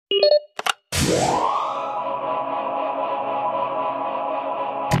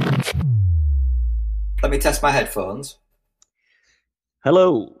Let me test my headphones.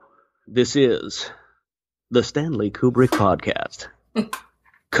 Hello, this is the Stanley Kubrick Podcast.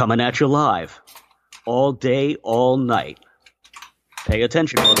 Coming at you live, all day, all night. Pay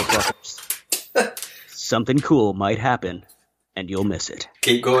attention, motherfuckers. Something cool might happen, and you'll miss it.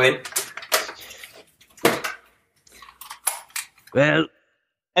 Keep going. Well,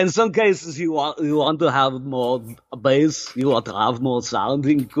 in some cases you want to have more bass, you want to have more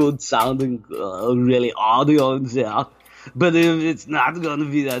good sounding, really audio in there. But it's not going to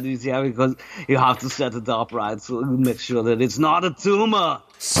be that easy because you have to set it up right so make sure that it's not a tumor.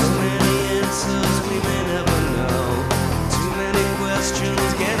 So many answers we may never know. Too many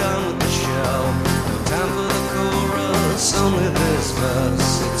questions, get on with the show. No time for the chorus, only this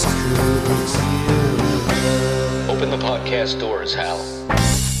verse. It's Kubrick's universe. Open the podcast doors, Hal.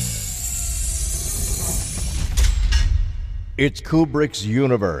 It's Kubrick's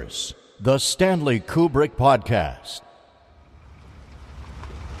Universe, the Stanley Kubrick Podcast.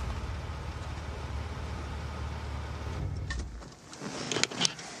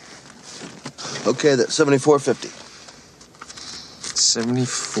 Okay, that's $74.50.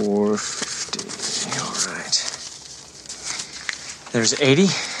 $74.50. All right. There's 80.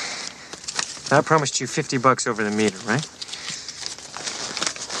 I promised you $50 over the meter, right?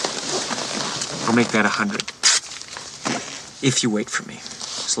 I'll make that 100. If you wait for me.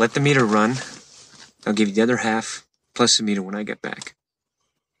 So let the meter run. I'll give you the other half plus the meter when I get back.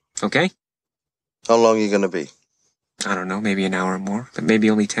 Okay? How long are you going to be? I don't know, maybe an hour or more, but maybe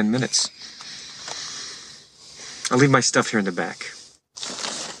only 10 minutes. I'll leave my stuff here in the back.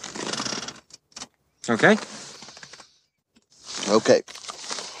 Okay? Okay.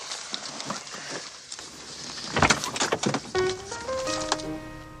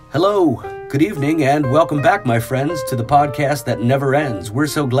 Hello, good evening, and welcome back, my friends, to the podcast that never ends. We're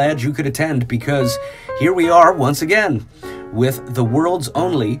so glad you could attend because here we are once again with the world's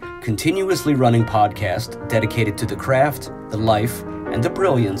only continuously running podcast dedicated to the craft, the life, and the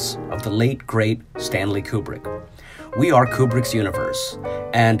brilliance of the late, great Stanley Kubrick. We are Kubrick's Universe,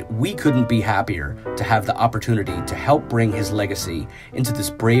 and we couldn't be happier to have the opportunity to help bring his legacy into this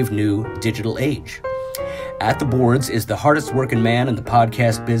brave new digital age. At the boards is the hardest working man in the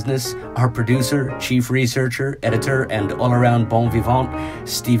podcast business, our producer, chief researcher, editor, and all-around bon vivant,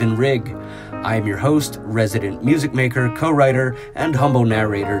 Stephen Rigg. I am your host, resident music maker, co-writer, and humble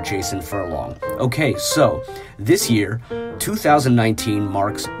narrator, Jason Furlong. Okay, so this year, 2019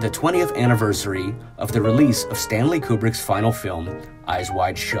 marks the 20th anniversary of the release of Stanley Kubrick's final film, Eyes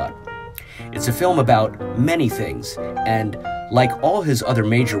Wide Shut. It's a film about many things, and like all his other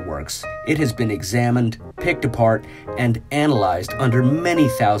major works, it has been examined, picked apart, and analyzed under many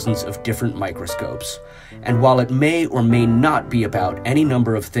thousands of different microscopes. And while it may or may not be about any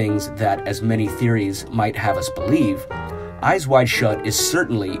number of things that as many theories might have us believe, Eyes Wide Shut is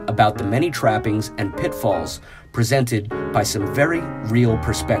certainly about the many trappings and pitfalls presented by some very real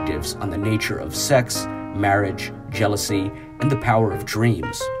perspectives on the nature of sex, marriage, jealousy, and the power of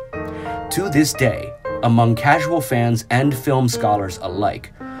dreams. To this day, among casual fans and film scholars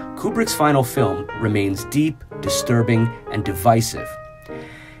alike, Kubrick's final film remains deep, disturbing, and divisive.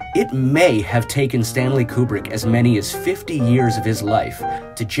 It may have taken Stanley Kubrick as many as 50 years of his life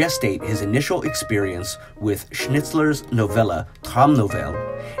to gestate his initial experience with Schnitzler's novella Traumnovelle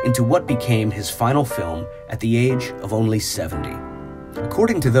into what became his final film at the age of only 70.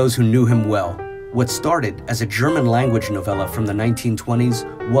 According to those who knew him well, what started as a German-language novella from the 1920s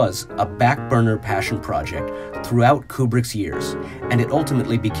was a back-burner passion project throughout Kubrick's years, and it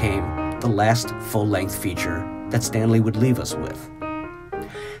ultimately became the last full-length feature that Stanley would leave us with.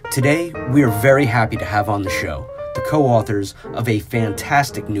 Today, we are very happy to have on the show the co-authors of a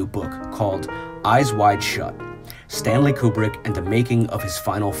fantastic new book called Eyes Wide Shut, Stanley Kubrick and the Making of His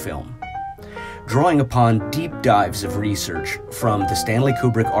Final Film. Drawing upon deep dives of research from the Stanley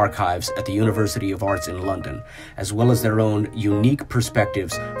Kubrick archives at the University of Arts in London, as well as their own unique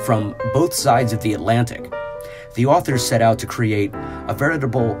perspectives from both sides of the Atlantic, the authors set out to create a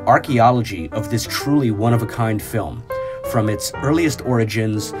veritable archeology of this truly one-of-a-kind film, from its earliest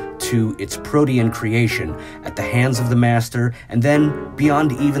origins to its protean creation at the hands of the master, and then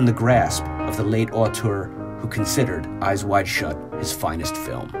beyond even the grasp of the late auteur who considered Eyes Wide Shut his finest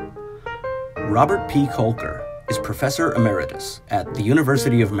film. Robert P. Kolker is Professor Emeritus at the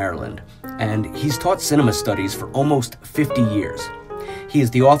University of Maryland, and he's taught cinema studies for almost 50 years. He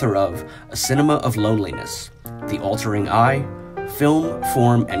is the author of A Cinema of Loneliness, The Altering Eye, Film,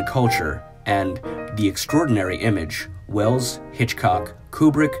 Form, and Culture, and The Extraordinary Image, Wells, Hitchcock,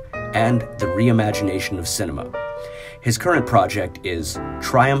 Kubrick, and the Reimagination of Cinema. His current project is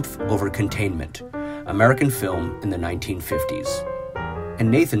Triumph Over Containment, American Film in the 1950s. And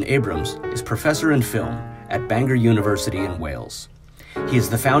Nathan Abrams is professor in film at Bangor University in Wales. He is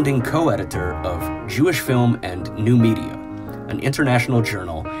the founding co-editor of Jewish Film and New Media, an international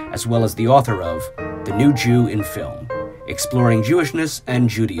journal, as well as the author of The New Jew in Film, Exploring Jewishness and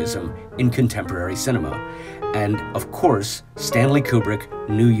Judaism in Contemporary Cinema, and, of course, Stanley Kubrick,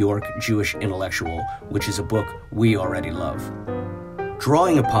 New York Jewish Intellectual, which is a book we already love.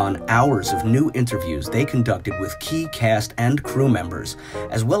 Drawing upon hours of new interviews they conducted with key cast and crew members,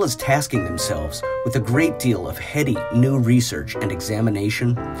 as well as tasking themselves with a great deal of heady new research and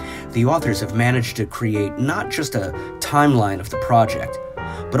examination, the authors have managed to create not just a timeline of the project,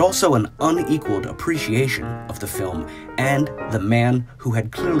 but also an unequaled appreciation of the film and the man who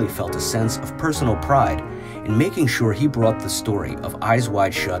had clearly felt a sense of personal pride in making sure he brought the story of Eyes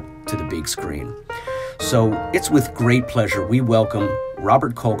Wide Shut to the big screen. So it's with great pleasure we welcome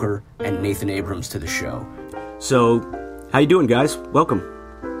Robert Kolker and Nathan Abrams to the show. So, how you doing, guys? Welcome.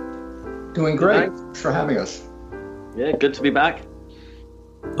 Doing great. Thanks for having us. Yeah, good to be back.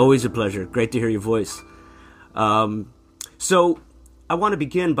 Always a pleasure. Great to hear your voice. So, I want to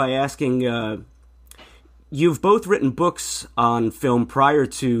begin by asking, you've both written books on film prior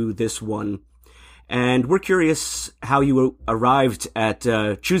to this one, and we're curious how you arrived at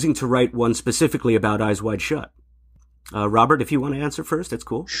choosing to write one specifically about Eyes Wide Shut. Robert, if you want to answer first, that's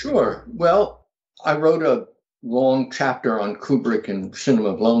cool. Sure. Well, I wrote a long chapter on Kubrick and Cinema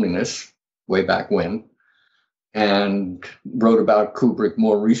of Loneliness way back when, and wrote about Kubrick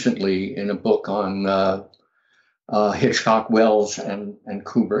more recently in a book on Hitchcock, Wells, and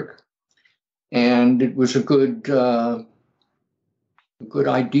Kubrick. And it was a good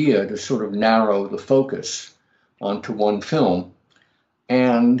idea to sort of narrow the focus onto one film.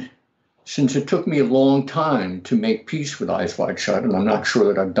 And since it took me a long time to make peace with Eyes Wide Shut, and I'm not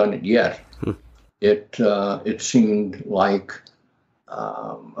sure that I've done it yet, it seemed like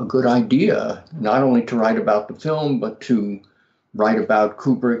a good idea, not only to write about the film, but to write about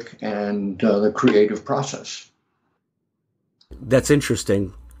Kubrick and the creative process. That's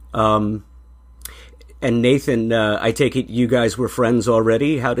interesting. And Nathan, I take it you guys were friends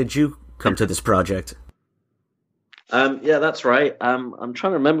already. How did you come to this project? Yeah, that's right. I'm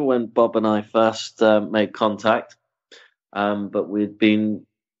trying to remember when Bob and I first made contact, but we'd been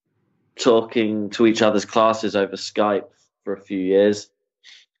talking to each other's classes over Skype for a few years.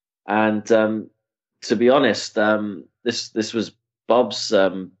 And to be honest, this was Bob's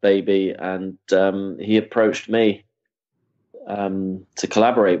baby, and he approached me to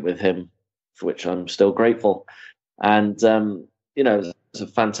collaborate with him, for which I'm still grateful. And, it's a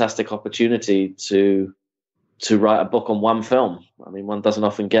fantastic opportunity to write a book on one film. I mean, one doesn't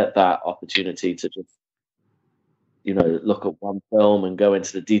often get that opportunity to just, look at one film and go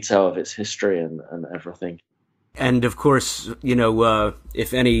into the detail of its history and everything. And of course,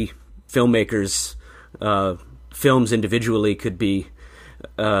 if any filmmakers' films individually could be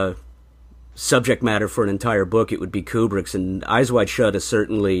subject matter for an entire book, it would be Kubrick's, and Eyes Wide Shut is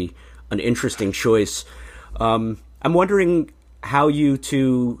certainly an interesting choice. I'm wondering how you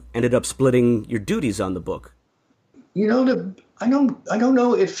two ended up splitting your duties on the book. I don't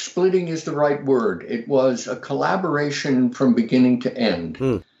know if splitting is the right word. It was a collaboration from beginning to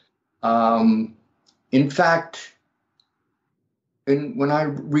end. In fact, when I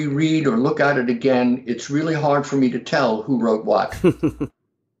reread or look at it again, it's really hard for me to tell who wrote what.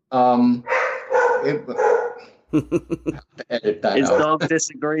 Edit that His out. dog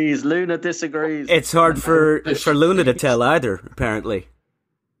disagrees. Luna disagrees. It's hard for Luna to tell either, apparently.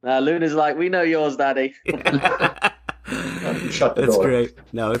 Luna's like, we know yours, Daddy. Shut the That's door. great.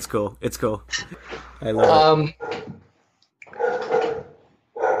 No, it's cool. It's cool. I love it.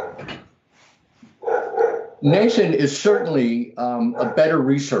 Nathan is certainly a better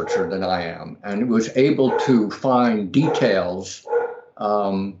researcher than I am, and was able to find details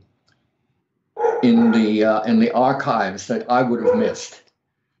in the archives that I would have missed.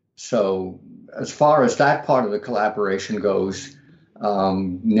 So, as far as that part of the collaboration goes,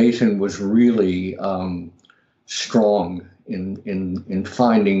 Nathan was really strong in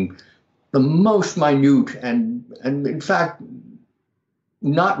finding the most minute and in fact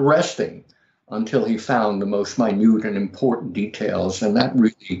not resting until he found the most minute and important details, and that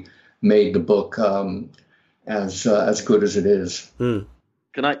really made the book as good as it is. Can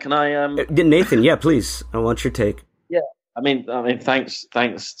I? Nathan, yeah, please. I want your take. Yeah, I mean, thanks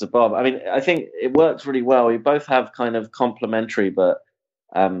to Bob. I mean, I think it works really well. We both have kind of complementary, but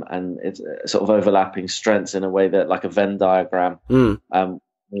and it's sort of overlapping strengths in a way that, like a Venn diagram. In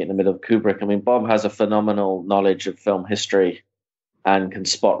the middle of Kubrick. I mean, Bob has a phenomenal knowledge of film history, and can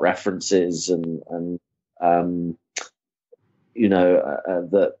spot references and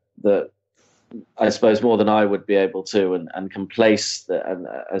that I suppose more than I would be able to, and can place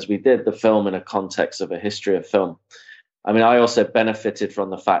as we did, the film in a context of a history of film. I mean, I also benefited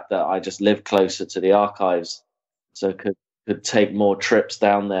from the fact that I just lived closer to the archives, so could take more trips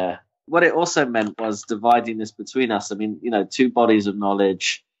down there. What it also meant was dividing this between us. I mean, two bodies of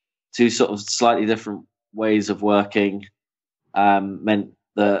knowledge, two sort of slightly different ways of working, meant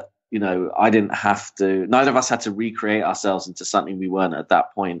that, I didn't have to, neither of us had to recreate ourselves into something we weren't at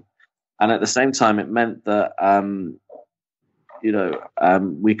that point. And at the same time, it meant that,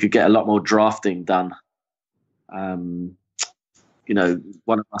 we could get a lot more drafting done. One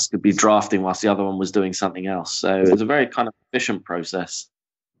of us could be drafting whilst the other one was doing something else. So it was a very kind of efficient process.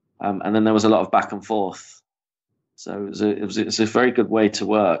 And then there was a lot of back and forth. So it's a very good way to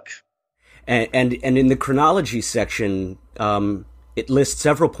work. And in the chronology section, it lists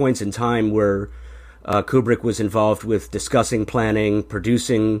several points in time where Kubrick was involved with discussing, planning,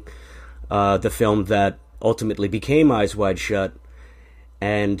 producing the film that ultimately became Eyes Wide Shut.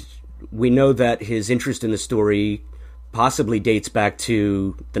 And we know that his interest in the story possibly dates back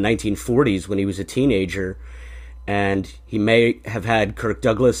to the 1940s when he was a teenager. And he may have had Kirk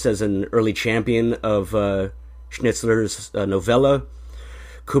Douglas as an early champion of Schnitzler's novella.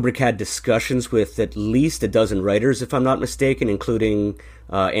 Kubrick had discussions with at least a dozen writers, if I'm not mistaken, including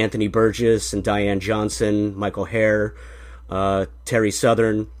Anthony Burgess and Diane Johnson, Michael Hare, Terry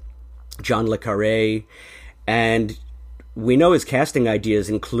Southern, John le Carré. And we know his casting ideas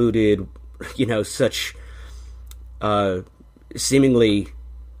included, such seemingly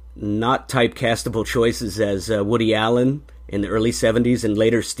not typecastable choices as Woody Allen in the early 70s and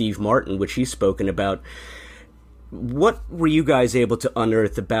later Steve Martin, which he's spoken about. What were you guys able to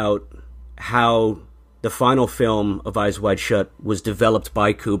unearth about how the final film of Eyes Wide Shut was developed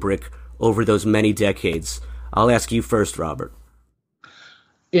by Kubrick over those many decades? I'll ask you first, Robert.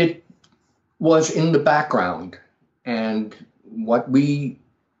 It was in the background, and what we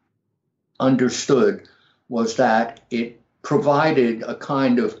understood was that it provided a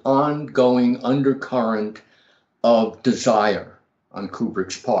kind of ongoing undercurrent of desire on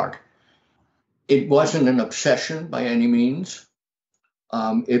Kubrick's part. It wasn't an obsession by any means.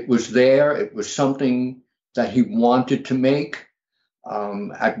 It was there. It was something that he wanted to make.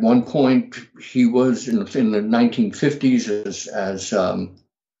 At one point, he was in the 1950s,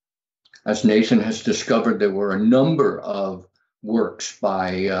 as Nathan has discovered, there were a number of works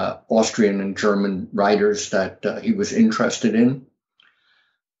by Austrian and German writers that he was interested in.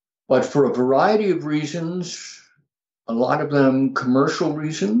 But for a variety of reasons, a lot of them commercial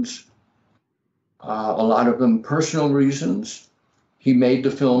reasons, a lot of them personal reasons, he made the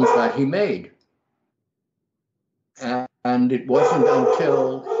films that he made. And it wasn't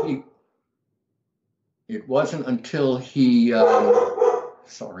until he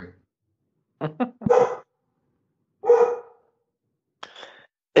sorry.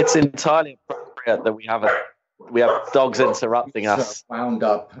 It's entirely appropriate that we have dogs interrupting us. Wound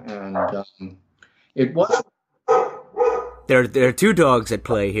up, and it was. There are two dogs at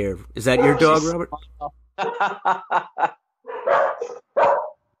play here. Is that your dog, Robert?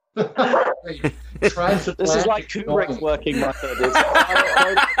 This is like Kubrick's working method.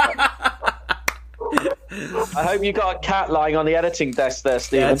 I hope you got a cat lying on the editing desk there,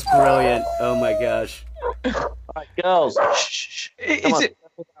 Stephen. That's brilliant. Oh my gosh. All right, girls.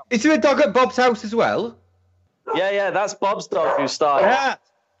 Is there a dog at Bob's house as well? Yeah, that's Bob's dog who started.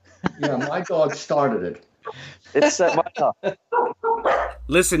 Yeah, my dog started it. It's my dog.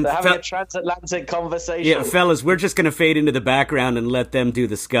 Listen, they're having a transatlantic conversation. Yeah, fellas, we're just going to fade into the background and let them do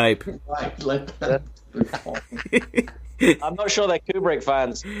the Skype. Right, let them. I'm not sure they're Kubrick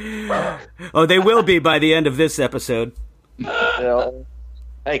fans. Oh, they will be by the end of this episode.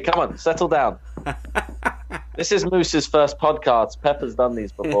 Hey, come on, settle down. This is Moose's first podcast. Pepper's done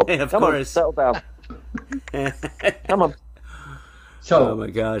these before. Come on, settle down. Come on. So, oh my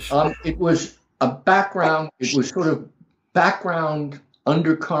gosh. It was a background. It was sort of background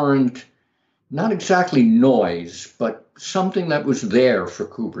undercurrent, not exactly noise, but something that was there for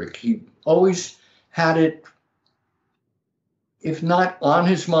Kubrick. He always had it, if not on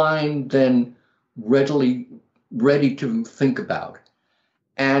his mind, then ready to think about.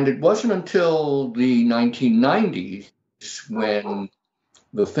 And it wasn't until the 1990s when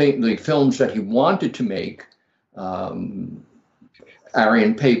the films that he wanted to make,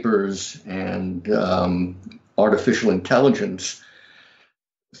 Aryan Papers and Artificial Intelligence,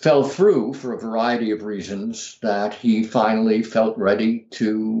 fell through for a variety of reasons, that he finally felt ready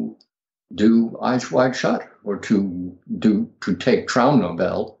to do Eyes Wide Shut, or to take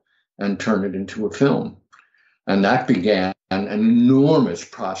Traumnobel and turn it into a film. And that began an enormous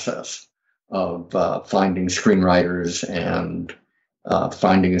process of finding screenwriters and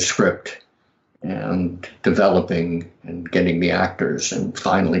finding a script and developing and getting the actors and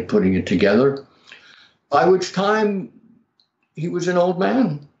finally putting it together, by which time he was an old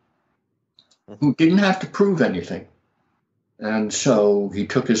man who didn't have to prove anything. And so he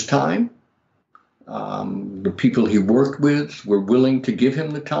took his time. The people he worked with were willing to give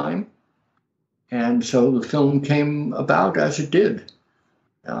him the time. And so the film came about as it did.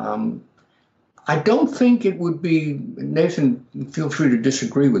 I don't think it would be, Nathan, feel free to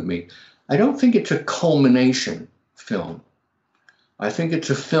disagree with me, I don't think it's a culmination film. I think it's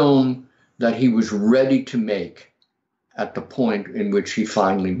a film that he was ready to make at the point in which he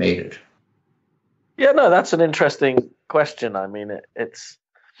finally made it. Yeah, no, that's an interesting question. I mean,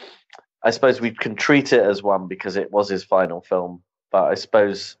 I suppose we can treat it as one because it was his final film. But I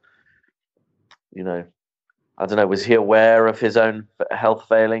suppose, I don't know, was he aware of his own health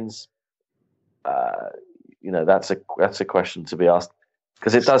failings? That's a question to be asked,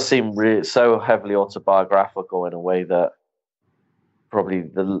 because it does seem so heavily autobiographical in a way that probably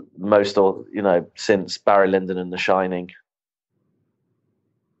the most, since Barry Lyndon and The Shining,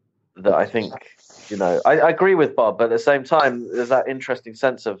 that I think, I agree with Bob, but at the same time, there's that interesting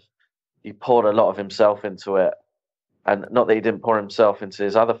sense of he poured a lot of himself into it. And not that he didn't pour himself into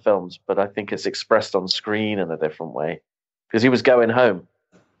his other films, but I think it's expressed on screen in a different way because he was going home.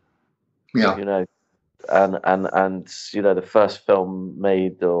 Yeah. And the first film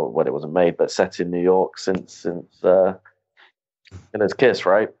made, or well, it wasn't made, but set in New York since his Kiss,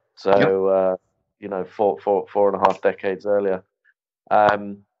 right? So, yep. 4.5 decades earlier.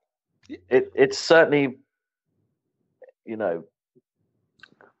 It's certainly,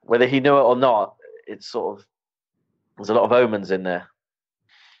 whether he knew it or not, it's sort of, there's a lot of omens in there.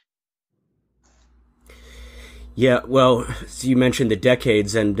 Yeah, well, so you mentioned the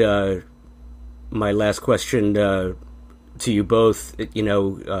decades, and my last question to you both,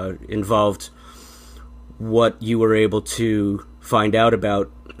 involved what you were able to find out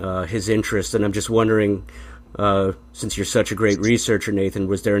about his interest. And I'm just wondering, since you're such a great researcher, Nathan,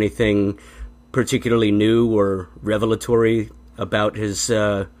 was there anything particularly new or revelatory about his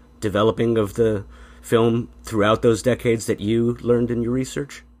developing of the film throughout those decades that you learned in your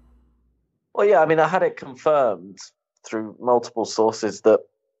research? Well, yeah, I mean, I had it confirmed through multiple sources that,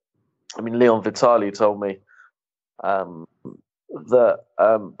 Leon Vitali told me that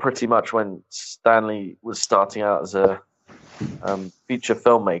pretty much when Stanley was starting out as a feature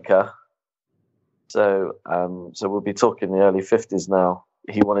filmmaker, so we'll be talking the early 50s now,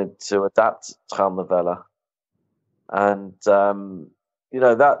 he wanted to adapt Traumnovelle. And,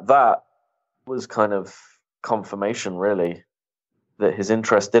 that was kind of confirmation, really, that his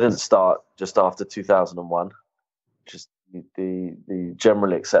interest didn't start just after 2001, which is the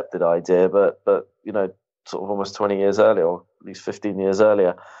generally accepted idea, but sort of almost 20 years earlier, or at least 15 years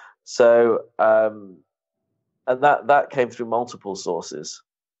earlier. So, and that came through multiple sources.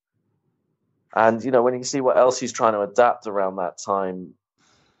 And when you see what else he's trying to adapt around that time,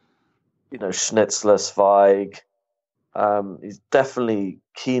 Schnitzler, Zweig. He's definitely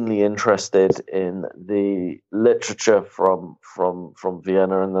keenly interested in the literature from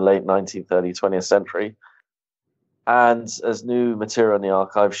Vienna in the late 19th, early 20th century. And as new material in the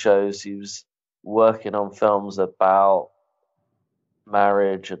archive shows, he was working on films about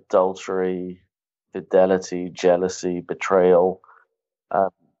marriage, adultery, fidelity, jealousy, betrayal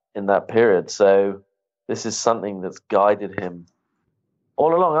in that period. So this is something that's guided him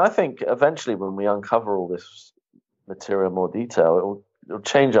all along. I think eventually when we uncover all this material in more detail, it'll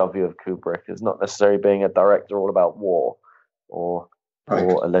change our view of Kubrick as not necessarily being a director all about war or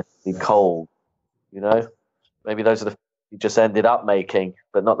allegedly cold. Maybe those are the films he just ended up making,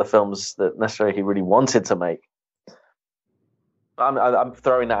 but not the films that necessarily he really wanted to make. I'm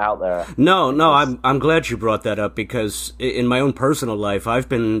throwing that out there. No, I'm glad you brought that up, because in my own personal life, I've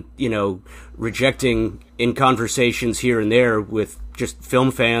been, rejecting in conversations here and there with just film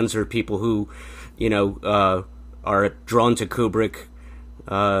fans or people who, are drawn to Kubrick,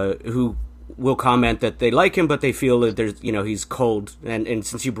 who will comment that they like him, but they feel that there's, he's cold. And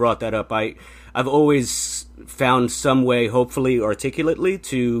since you brought that up, I've always found some way, hopefully articulately,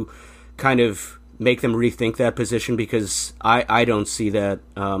 to kind of make them rethink that position, because I don't see that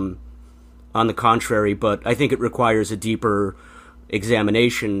on the contrary, but I think it requires a deeper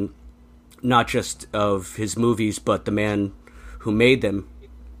examination, not just of his movies, but the man who made them,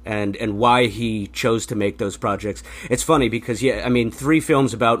 and why he chose to make those projects. It's funny because, 3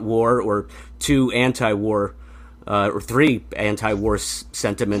 films about war, or 2 anti-war, or 3 anti-war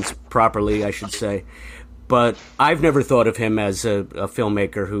sentiments properly, I should say. But I've never thought of him as a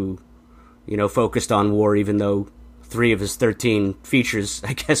filmmaker who, focused on war, even though 3 of his 13 features,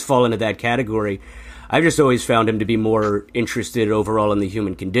 I guess, fall into that category. I've just always found him to be more interested overall in the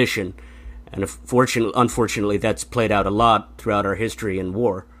human condition. And unfortunately, that's played out a lot throughout our history in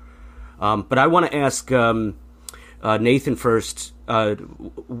war. But I want to ask Nathan first,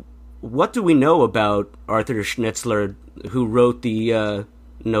 what do we know about Arthur Schnitzler, who wrote the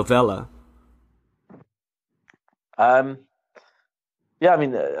novella?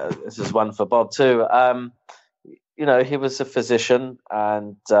 This is one for Bob too. He was a physician,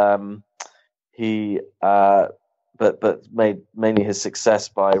 and he but made mainly his success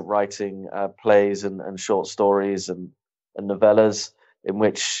by writing plays and short stories and novellas, in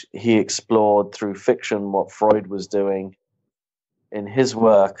which he explored through fiction what Freud was doing in his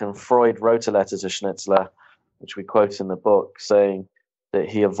work. And Freud wrote a letter to Schnitzler, which we quote in the book, saying that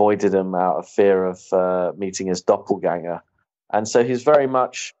he avoided him out of fear of meeting his doppelganger. And so he's very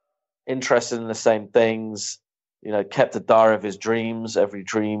much interested in the same things, kept a diary of his dreams, every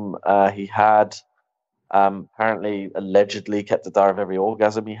dream he had. Apparently, allegedly kept a diary of every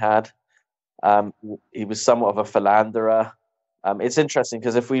orgasm he had. He was somewhat of a philanderer. It's interesting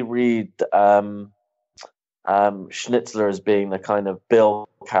because if we read Schnitzler as being the kind of Bill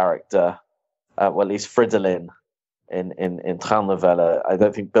character, well, at least Fridolin in Traumnovelle, I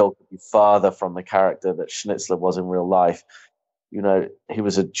don't think Bill could be farther from the character that Schnitzler was in real life. He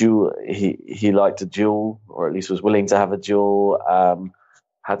was a Jew. He liked a duel, or at least was willing to have a duel.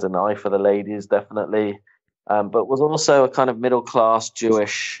 Had an eye for the ladies, definitely, but was also a kind of middle-class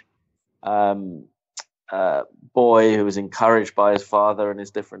Jewish boy who was encouraged by his father and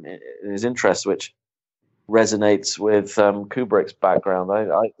his interests, which resonates with Kubrick's background.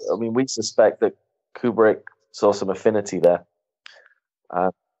 I mean, we suspect that Kubrick saw some affinity there,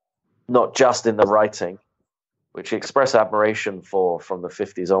 not just in the writing, which he expressed admiration for from the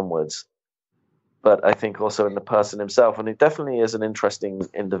 50s onwards, but I think also in the person himself. And he definitely is an interesting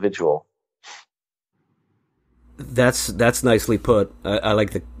individual. That's nicely put. I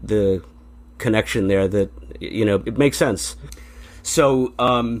like the connection there, that, it makes sense. So,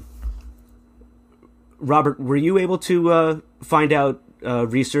 Robert, were you able to find out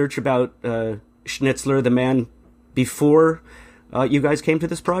research about Schnitzler, the man, before you guys came to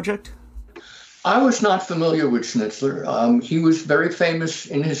this project? I was not familiar with Schnitzler. He was very famous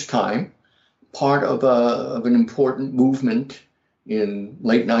in his time, part of an important movement in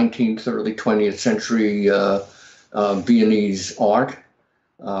late 19th, early 20th century Viennese art,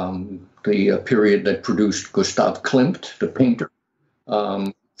 the period that produced Gustav Klimt, the painter.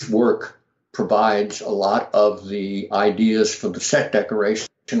 His work provides a lot of the ideas for the set decoration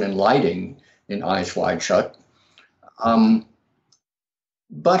and lighting in Eyes Wide Shut.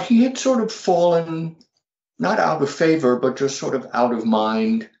 But he had sort of fallen, not out of favor, but just sort of out of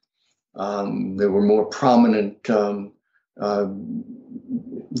mind. There were more prominent German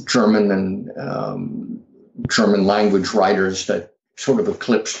and German language writers that sort of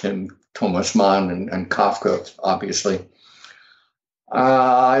eclipsed him, Thomas Mann and Kafka, obviously.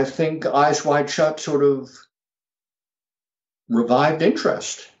 I think Eyes Wide Shut sort of revived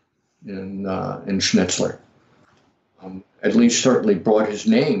interest in Schnitzler. At least certainly brought his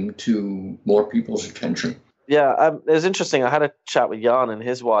name to more people's attention. Yeah, it was interesting. I had a chat with Jan and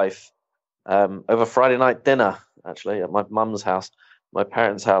his wife over Friday night dinner, actually, at my mum's house, my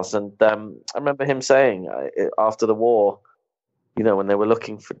parents' house. And I remember him saying after the war, when they were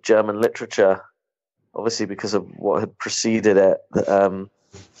looking for German literature, obviously because of what had preceded it, there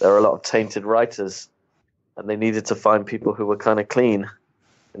were a lot of tainted writers, and they needed to find people who were kind of clean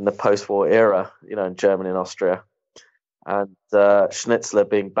in the post-war era, in Germany and Austria. And Schnitzler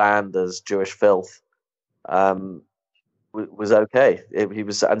being banned as Jewish filth was okay. He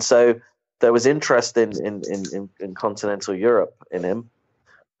was, and so there was interest in continental Europe in him,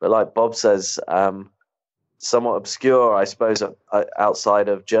 but like Bob says, somewhat obscure, I suppose, outside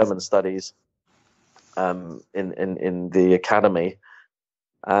of German studies in the academy.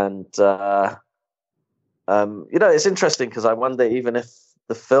 And it's interesting because I wonder even if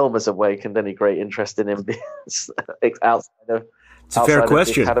the film has awakened any great interest in him outside of. It's a fair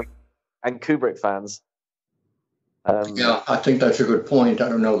question. And Kubrick fans. Yeah, I think that's a good point. I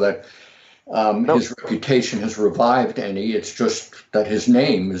don't know that his reputation has revived any. It's just that his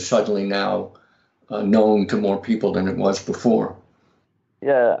name is suddenly now known to more people than it was before.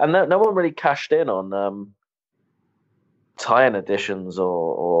 Yeah, and no one really cashed in on tie-in editions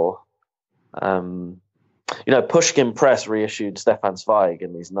or Pushkin Press reissued Stefan Zweig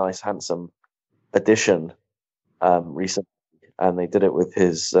in these nice, handsome edition recently, and they did it with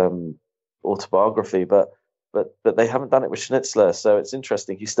his autobiography, but they haven't done it with Schnitzler, so it's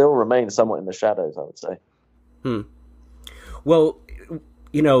interesting. He still remains somewhat in the shadows, I would say. Well,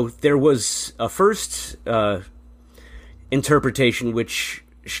 there was a first interpretation, which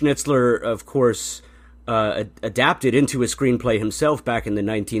Schnitzler, of course, adapted into a screenplay himself back in the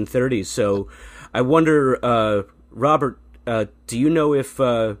 1930s. So I wonder, Robert, do you know if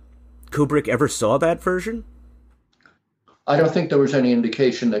Kubrick ever saw that version? I don't think there was any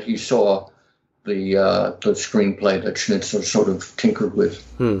indication that he saw the screenplay that Schnitzler sort of tinkered with.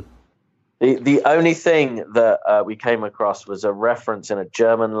 The only thing that we came across was a reference in a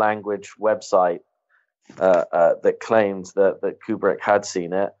German language website that claimed that Kubrick had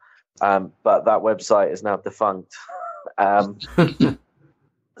seen it, but that website is now defunct.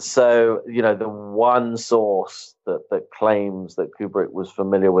 So, the one source that claims that Kubrick was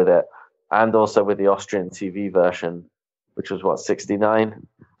familiar with it, and also with the Austrian TV version, which was 69?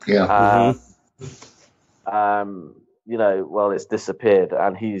 Yeah. It's disappeared,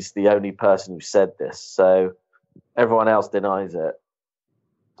 and he's the only person who said this. So everyone else denies it.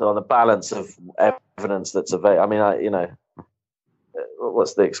 So on the balance of evidence that's available,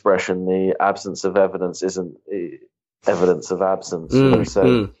 what's the expression? The absence of evidence isn't evidence of absence.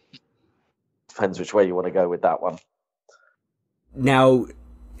 So depends which way you want to go with that one. Now,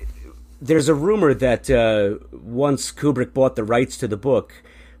 there's a rumor that once Kubrick bought the rights to the book,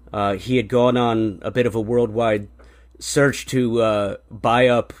 he had gone on a bit of a worldwide search to buy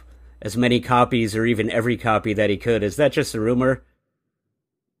up as many copies or even every copy that he could. Is that just a rumor?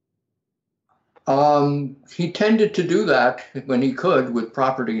 He tended to do that when he could with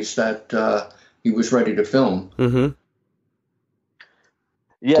properties that he was ready to film. Mm-hmm.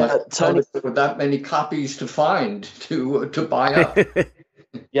 Yeah, but Tony, there were that many copies to find to buy up.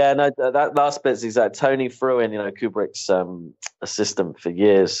 Yeah, no, that last bit's exact. Tony Fruin, Kubrick's assistant for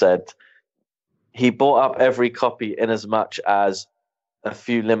years, said he bought up every copy in as much as a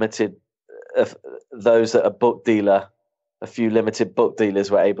few limited, those that a few limited book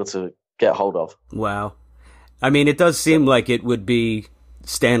dealers were able to get hold of. Wow. I mean, it does seem like it would be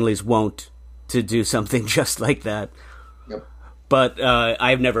Stanley's wont to do something just like that. Yep. But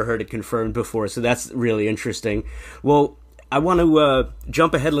I've never heard it confirmed before, so that's really interesting. Well, I want to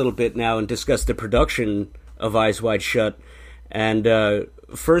jump ahead a little bit now and discuss the production of Eyes Wide Shut. And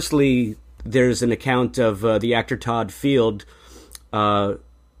firstly, there's an account of the actor Todd Field,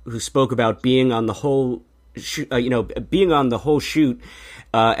 who spoke about being on the whole, being on the whole shoot,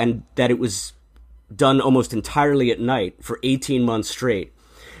 and that it was done almost entirely at night for 18 months straight.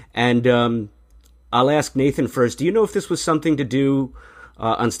 And I'll ask Nathan first. Do you know if this was something to do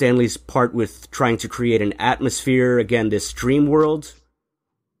on Stanley's part with trying to create an atmosphere, again, this dream world?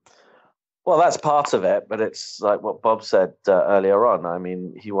 Well, that's part of it, but it's like what Bob said earlier on. I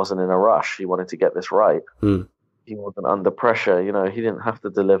mean, he wasn't in a rush. He wanted to get this right. He wasn't under pressure. He didn't have to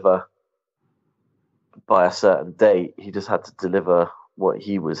deliver by a certain date. He just had to deliver what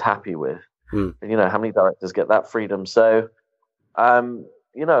he was happy with. And, how many directors get that freedom? So,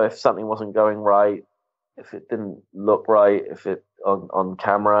 if something wasn't going right, if it didn't look right, if it on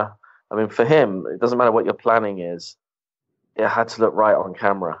camera, I mean, for him, it doesn't matter what your planning is. It had to look right on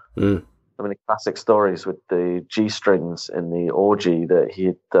camera. I mean, the classic stories with the G-strings in the orgy, that he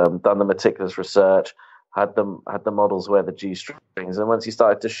had done the meticulous research, had the models wear the G-strings, and once he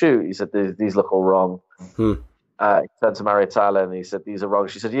started to shoot, he said, "These look all wrong." He turned to Marietta and he said, "These are wrong."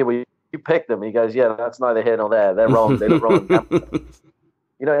 She said, "Yeah, well, you picked them." He goes, "Yeah, that's neither here nor there. They're wrong. They look wrong."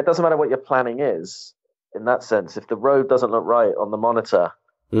 It doesn't matter what your planning is. In that sense, if the road doesn't look right on the monitor,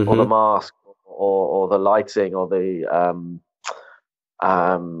 or the mask, or the lighting, or the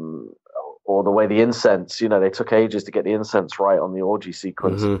or the way the incense, they took ages to get the incense right on the orgy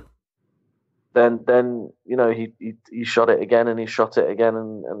sequence. Then he shot it again, and he shot it again,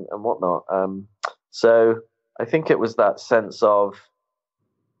 and whatnot. So I think it was that sense of,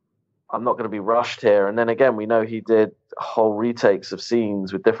 I'm not going to be rushed here. And then again, we know he did whole retakes of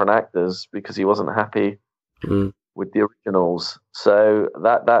scenes with different actors because he wasn't happy with the originals. So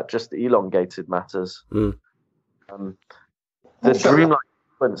that just elongated matters. The dreamlike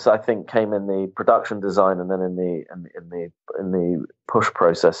sequence, I think, came in the production design and then in the push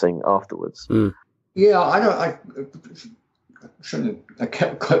processing afterwards. Yeah, I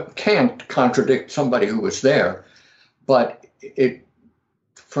can't contradict somebody who was there, but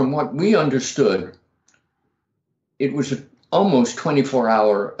from what we understood, it was almost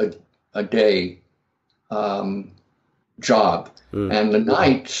 24-hour a day job. And the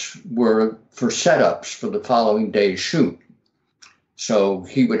nights were for setups for the following day's shoot. So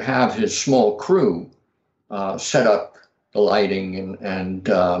he would have his small crew set up the lighting and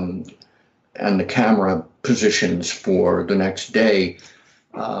the camera positions for the next day.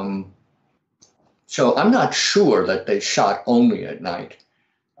 So I'm not sure that they shot only at night.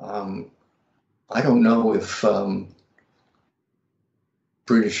 I don't know if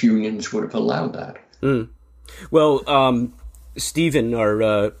British unions would have allowed that. Well, Stephen,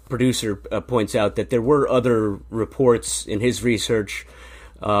 our producer, points out that there were other reports in his research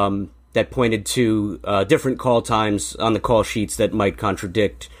that pointed to different call times on the call sheets that might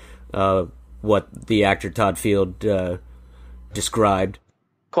contradict what the actor Todd Field described.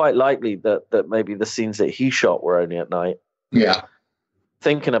 Quite likely that maybe the scenes that he shot were only at night. Yeah.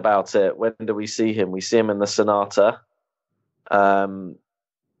 Thinking about it, when do we see him? We see him in the Sonata. And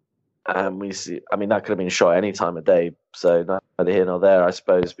we see, I mean, that could have been shot any time of day. So neither here nor there, I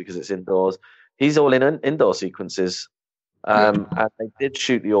suppose, because it's indoors. He's all in indoor sequences. And they did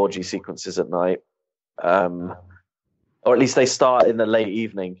shoot the orgy sequences at night. Or at least they start in the late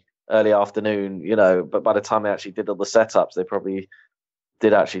evening, early afternoon, but by the time they actually did all the setups, they probably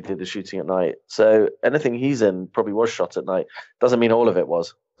did actually do the shooting at night. So anything he's in probably was shot at night. Doesn't mean all of it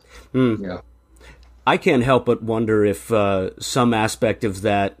was. Yeah. I can't help but wonder if some aspect of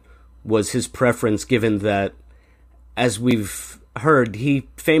that was his preference, given that, as we've heard, he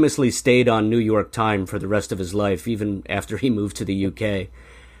famously stayed on New York time for the rest of his life, even after he moved to the UK.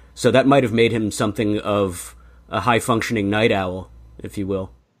 So that might have made him something of a high-functioning night owl, if you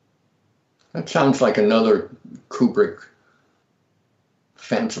will. That sounds like another Kubrick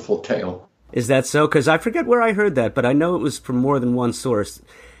fanciful tale. Is that so? Because I forget where I heard that, but I know it was from more than one source.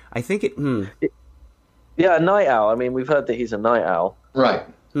 I think it... Yeah, a night owl. I mean, we've heard that he's a night owl. Right.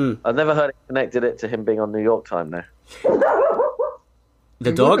 I've never heard it connected it to him being on New York time, though.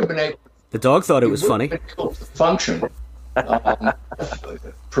 The dog thought it was funny. Been able to function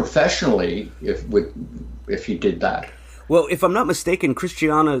professionally if he did that. Well, if I'm not mistaken,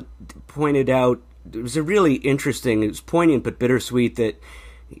 Christiana pointed out, it was a really interesting, it was poignant but bittersweet, that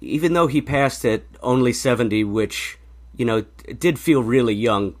even though he passed at only 70, which, it did feel really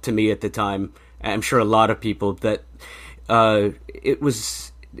young to me at the time, I'm sure a lot of people, that it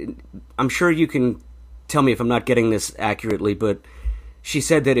was, I'm sure you can tell me if I'm not getting this accurately, but she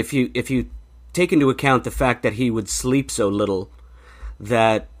said that if you take into account the fact that he would sleep so little,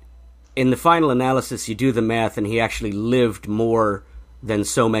 that in the final analysis you do the math and he actually lived more than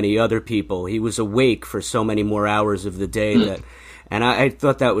so many other people. He was awake for so many more hours of the day and I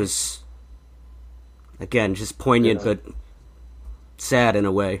thought that was, again, just poignant but sad in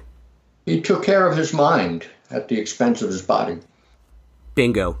a way. He took care of his mind at the expense of his body.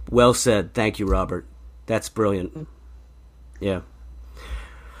 Bingo. Well said. Thank you, Robert. That's brilliant. Yeah.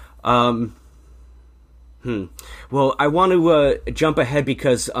 Well, I want to jump ahead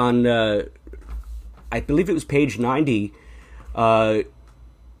because on, I believe it was page 90,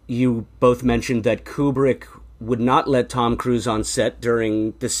 you both mentioned that Kubrick would not let Tom Cruise on set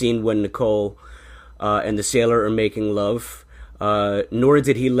during the scene when Nicole and the sailor are making love, nor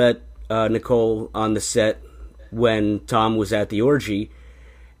did he let Nicole on the set when Tom was at the orgy.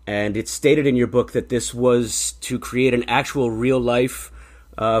 And it's stated in your book that this was to create an actual real-life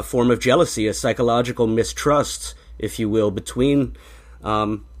form of jealousy, a psychological mistrust, if you will, between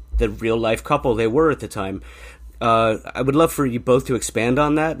the real-life couple they were at the time. I would love for you both to expand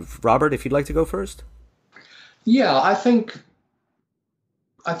on that. Robert, if you'd like to go first. Yeah, I think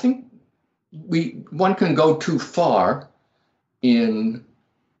one can go too far in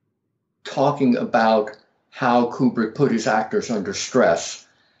talking about how Kubrick put his actors under stress.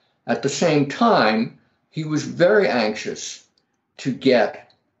 At the same time, he was very anxious to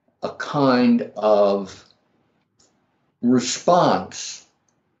get a kind of response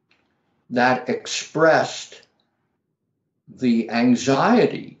that expressed the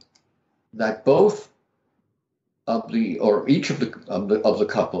anxiety that both of each of the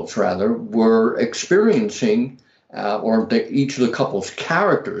couples rather were experiencing, each of the couple's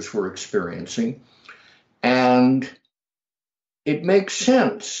characters were experiencing, and it makes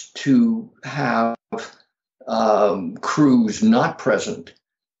sense to have Cruise not present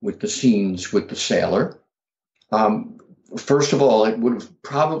with the scenes with the sailor. First of all, it would have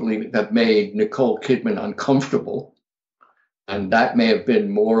probably have made Nicole Kidman uncomfortable, and that may have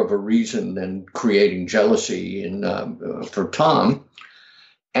been more of a reason than creating jealousy for Tom.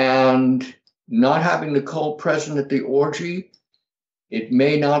 And not having Nicole present at the orgy, it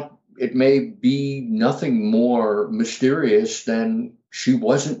may be nothing more mysterious than she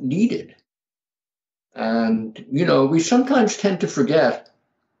wasn't needed. And, you know, we sometimes tend to forget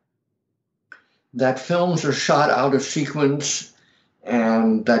that films are shot out of sequence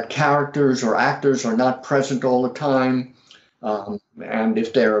and that characters or actors are not present all the time. And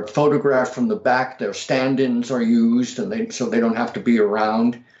if they're photographed from the back, their stand-ins are used, and so they don't have to be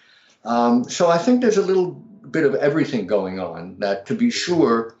around. So I think there's a little bit of everything going on. That, to be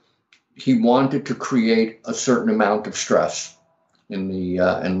sure, he wanted to create a certain amount of stress in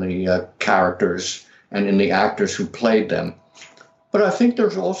the characters and in the actors who played them. But I think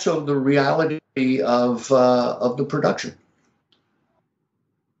there's also the reality of the production.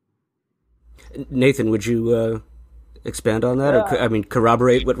 Nathan, would you expand on that, or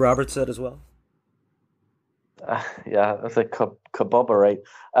corroborate what Robert said as well? Yeah, that's a corroborate.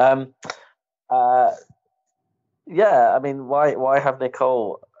 Yeah, I mean, why have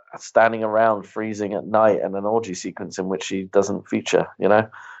Nicole standing around freezing at night and an orgy sequence in which she doesn't feature? You know,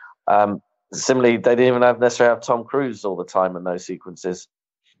 similarly, they didn't even necessarily have Tom Cruise all the time in those sequences.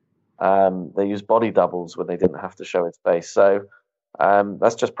 They used body doubles when they didn't have to show his face. So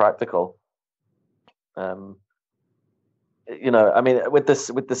that's just practical. You know, I mean, with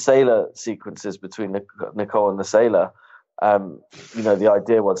the sailor sequences between Nicole and the sailor, you know, the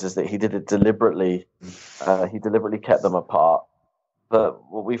idea is that he did it deliberately. He deliberately kept them apart. But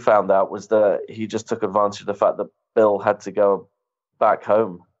what we found out was that he just took advantage of the fact that Bill had to go back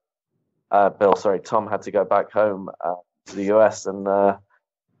home. Tom had to go back home to the US, and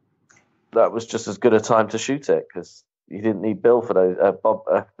that was just as good a time to shoot it because he didn't need Bill for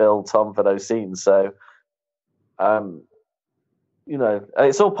those Tom for those scenes. So, you know,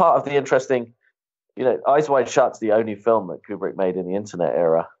 it's all part of the interesting. You know, Eyes Wide Shut's the only film that Kubrick made in the internet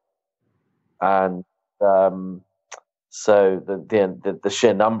era, and so the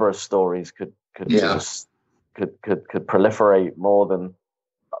sheer number of stories could proliferate more than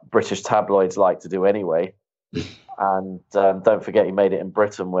British tabloids like to do anyway. And don't forget, he made it in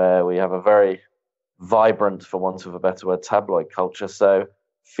Britain, where we have a very vibrant, for want of a better word, tabloid culture. So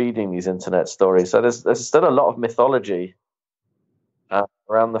feeding these internet stories. So there's still a lot of mythology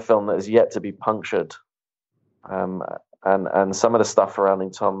around the film that is yet to be punctured. And some of the stuff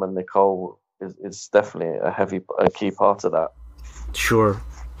surrounding Tom and Nicole is definitely a key part of that. Sure.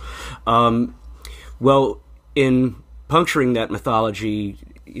 Well, in puncturing that mythology,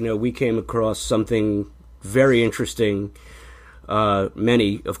 you know, we came across something very interesting,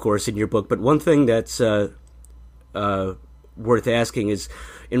 many, of course, in your book. But one thing that's worth asking is,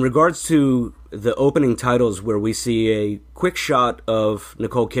 in regards to the opening titles, where we see a quick shot of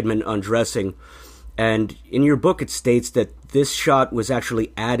Nicole Kidman undressing, and in your book it states that this shot was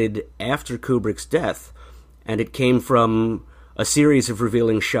actually added after Kubrick's death, and it came from a series of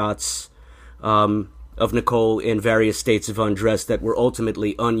revealing shots of Nicole in various states of undress that were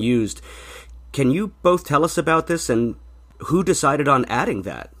ultimately unused. Can you both tell us about this, and who decided on adding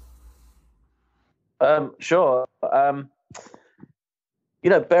that? Sure. You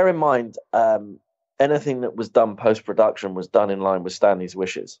know, bear in mind, anything that was done post-production was done in line with Stanley's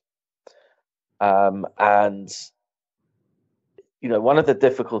wishes. And, you know, one of the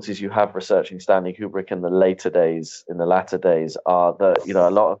difficulties you have researching Stanley Kubrick in the latter days, are that, you know,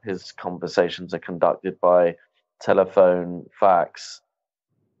 a lot of his conversations are conducted by telephone, fax,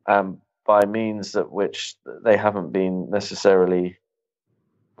 by means at which they haven't been necessarily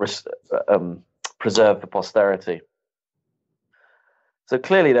preserved for posterity. So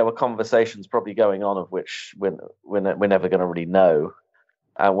clearly there were conversations probably going on of which we're never going to really know,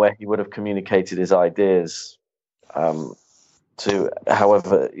 where he would have communicated his ideas to,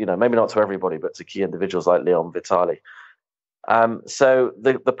 however, you know, maybe not to everybody, but to key individuals like Leon Vitali. So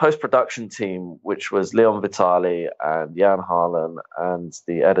the post-production team, which was Leon Vitali and Jan Harlan, and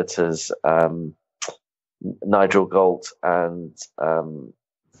the editors, Nigel Galt and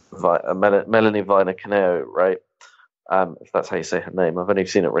Melanie Viner Caneo, right? If that's how you say her name. I've only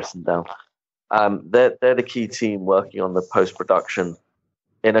seen it written down. They're the key team working on the post-production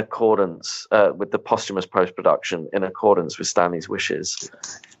in accordance with the posthumous post-production in accordance with Stanley's wishes.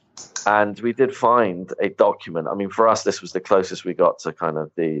 And we did find a document. I mean, for us, this was the closest we got to kind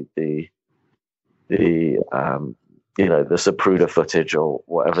of the you know, the Zapruder footage or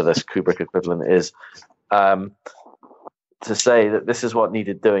whatever this Kubrick equivalent is, to say that this is what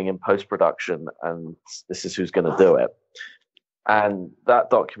needed doing in post-production and this is who's going to do it. And that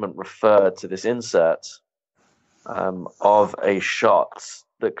document referred to this insert of a shot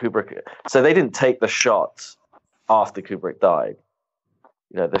that Kubrick. So they didn't take the shot after Kubrick died.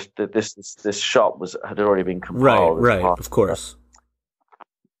 You know, this shot had already been compiled. Right, of course.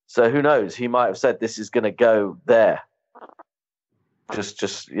 So who knows? He might have said this is going to go there.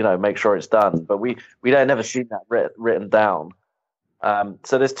 just make sure it's done. But we don't never seen that written down.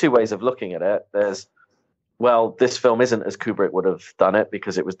 So there's two ways of looking at it. There's, well, this film isn't as Kubrick would have done it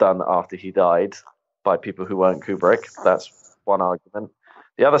because it was done after he died by people who weren't Kubrick. That's one argument.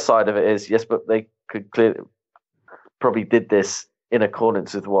 The other side of it is, yes, but they could probably did this in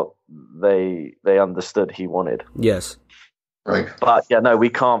accordance with what they understood he wanted. Yes. Right. But yeah, no, we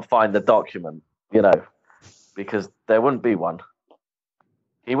can't find the document, because there wouldn't be one.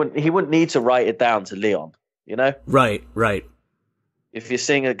 He wouldn't need to write it down to Leon, Right. If you're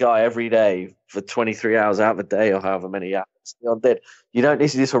seeing a guy every day for 23 hours out of the day or however many hours Leon did, you don't need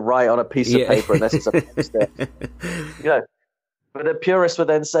to write on a piece of paper unless it's a post-it. But a purist would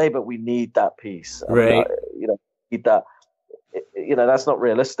then say, but we need that piece. Right. Need that. That's not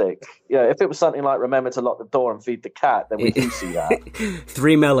realistic. If it was something like remember to lock the door and feed the cat, then we do see that.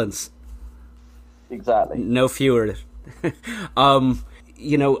 3 melons. Exactly. No fewer. I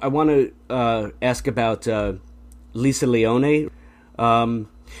want to ask about Lisa Leone.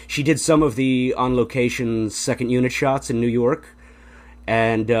 She did some of the on-location second unit shots in New York,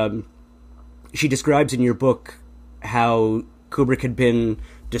 and she describes in your book how Kubrick had been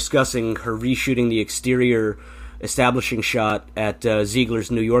discussing her reshooting the exterior establishing shot at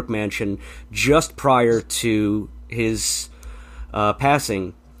Ziegler's New York mansion just prior to his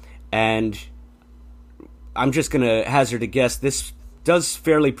passing. And I'm just going to hazard a guess. This does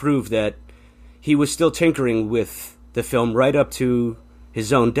fairly prove that he was still tinkering with the film right up to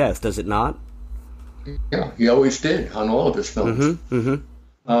his own death, does it not? Yeah, he always did on all of his films.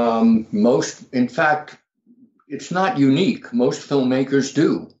 In fact, it's not unique. Most filmmakers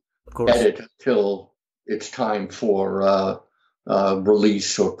do edit till it's time for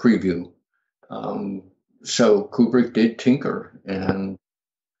release or preview. So Kubrick did tinker, and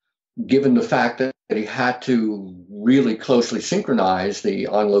given the fact that he had to really closely synchronize the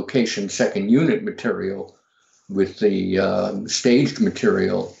on-location second unit material with the staged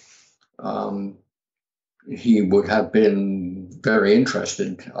material, he would have been very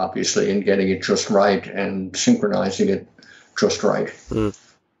interested, obviously, in getting it just right and synchronizing it just right.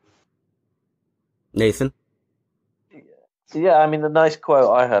 Nathan? Yeah, I mean, the nice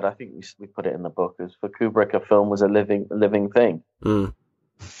quote I heard, I think we put it in the book, is for Kubrick, a film was a living thing.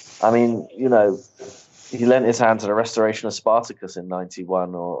 I mean, he lent his hand to the restoration of Spartacus in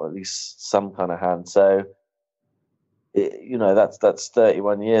 91, or at least some kind of hand. So, that's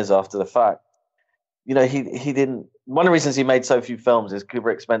 31 years after the fact. He didn't. One of the reasons he made so few films is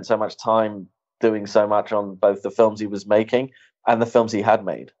Kubrick spent so much time doing so much on both the films he was making and the films he had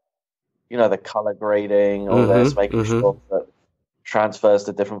made. The color grading, all this, making sure that transfers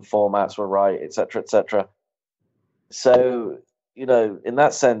to different formats were right, et cetera. So, in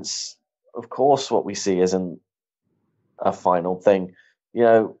that sense, of course, what we see isn't a final thing.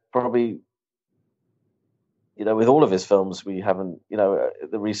 Probably, with all of his films, we haven't,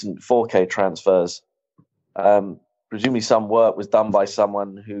 the recent 4K transfers, presumably some work was done by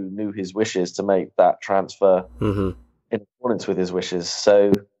someone who knew his wishes to make that transfer in accordance with his wishes.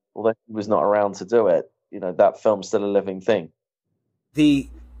 So, although he was not around to do it, that film's still a living thing. The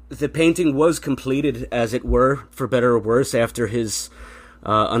painting was completed, as it were, for better or worse, after his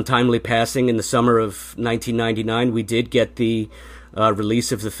untimely passing in the summer of 1999. We did get the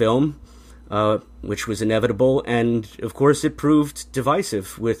release of the film, which was inevitable, and of course it proved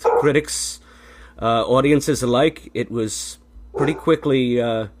divisive with critics, audiences alike. It was pretty quickly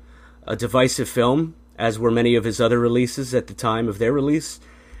a divisive film, as were many of his other releases at the time of their release.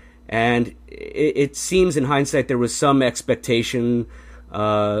 And it seems, in hindsight, there was some expectation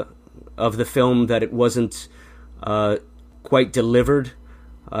of the film that it wasn't quite delivered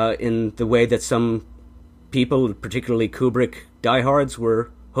in the way that some people, particularly Kubrick diehards,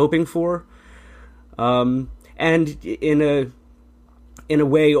 were hoping for. And in a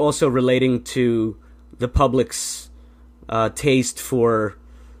way also relating to the public's taste for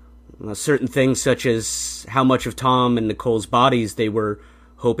certain things, such as how much of Tom and Nicole's bodies they were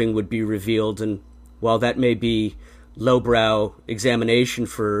hoping would be revealed. And while that may be lowbrow examination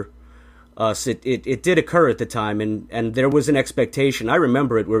for us, it did occur at the time, and there was an expectation. I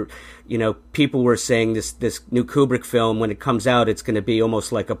remember it where, people were saying this new Kubrick film, when it comes out, it's going to be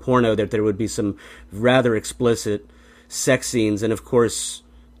almost like a porno, that there would be some rather explicit sex scenes. And of course,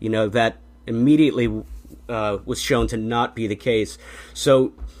 that immediately was shown to not be the case.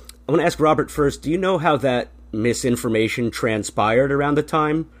 So I want to ask Robert first, do you know how that misinformation transpired around the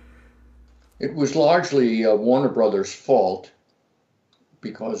time? It was largely Warner Brothers' fault,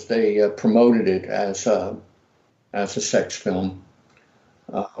 because they promoted it as a sex film,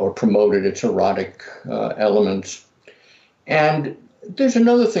 or promoted its erotic elements. And there's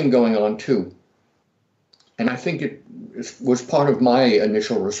another thing going on too, and I think it was part of my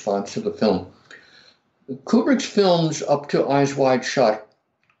initial response to the film. Kubrick's films up to Eyes Wide Shut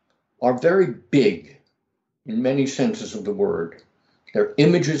are very big in many senses of the word. Their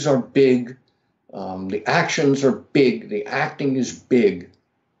images are big, the actions are big, the acting is big.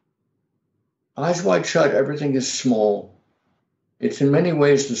 Eyes Wide Shut, everything is small. It's in many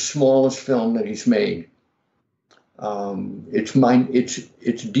ways the smallest film that he's made.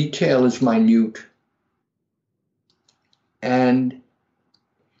 Its detail is minute, and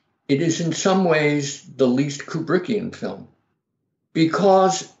it is in some ways the least Kubrickian film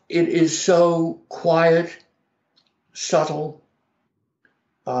because it is so quiet, subtle,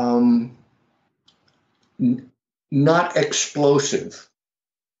 not explosive.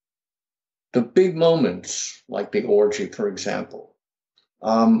 The big moments, like the orgy, for example,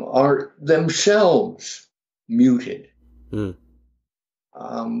 are themselves muted. Mm.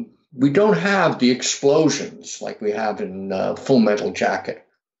 We don't have the explosions like we have in Full Metal Jacket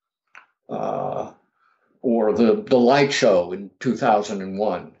or the Light Show in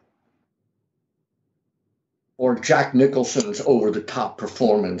 2001 or Jack Nicholson's over-the-top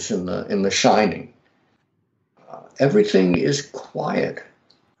performance in The Shining. Everything is quiet.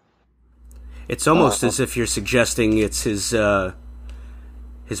 It's almost as if you're suggesting it's his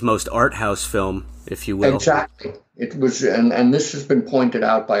most art house film, if you will. Exactly. It was, and this has been pointed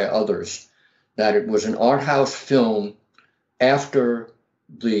out by others, that it was an art house film after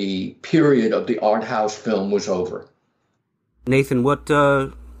the period of the art house film was over. Nathan, what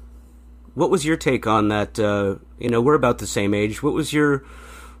was your take on that? We're about the same age. What was your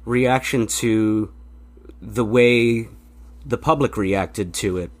reaction to the way the public reacted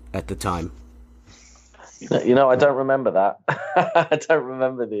to it at the time? I don't remember that. I don't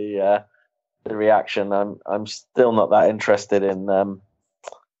remember the reaction. I'm still not that interested in. One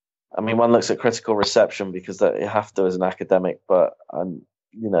looks at critical reception because you have to as an academic, but I'm,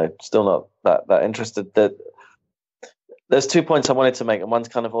 still not that interested. There's 2 points I wanted to make, and one's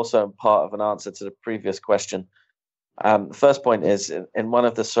kind of also part of an answer to the previous question. The first point is in one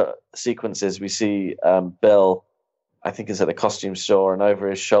of the sequences we see Bill, I think is at the costume store, and over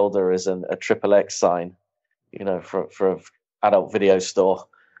his shoulder is a XXX sign, for an adult video store.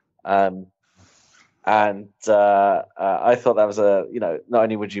 And I thought that was not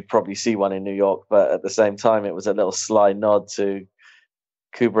only would you probably see one in New York, but at the same time, it was a little sly nod to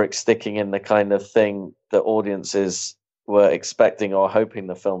Kubrick sticking in the kind of thing that audiences were expecting or hoping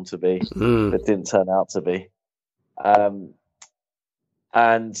the film to be, but didn't turn out to be. And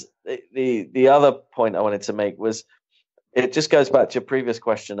the other point I wanted to make was, it just goes back to your previous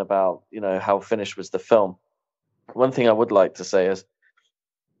question about, how finished was the film. One thing I would like to say is,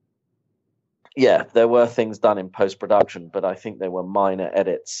 yeah, there were things done in post-production, but I think they were minor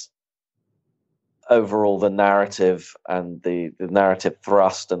edits. Overall, the narrative and the narrative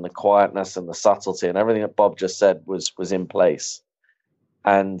thrust and the quietness and the subtlety and everything that Bob just said was in place.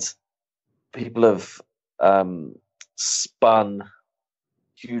 And people have spun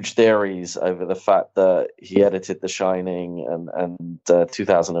huge theories over the fact that he edited The Shining and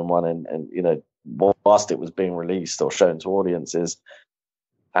 2001 and whilst it was being released or shown to audiences,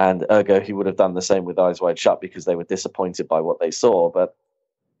 and ergo he would have done the same with Eyes Wide Shut because they were disappointed by what they saw. But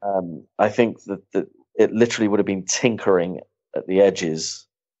I think that it literally would have been tinkering at the edges,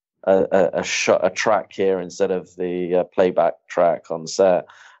 a track here instead of the playback track on set,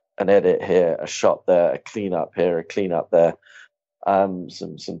 an edit here, a shot there, a clean up here, a clean up there,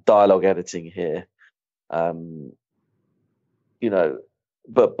 some dialogue editing here, but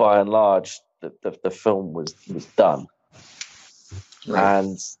by and large the film was done. Right.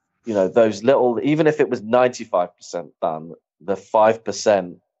 And those little, even if it was 95% done, the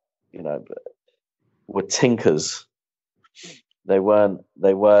 5% were tinkers. They weren't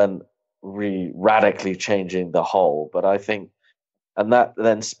radically changing the whole. But I think, and that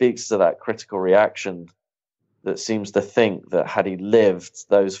then speaks to that critical reaction that seems to think that had he lived,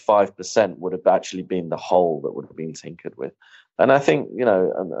 those 5% would have actually been the whole that would have been tinkered with. And I think,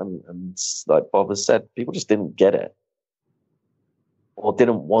 and like Bob has said, people just didn't get it. Or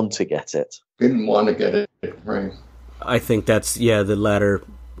didn't want to get it. Didn't want to get it, right. I think that's, the latter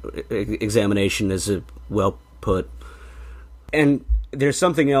examination is well put. And there's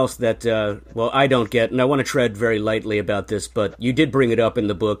something else that, I don't get, and I want to tread very lightly about this, but you did bring it up in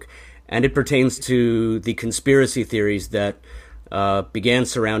the book, and it pertains to the conspiracy theories that began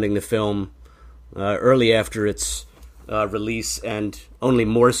surrounding the film early after its release, and only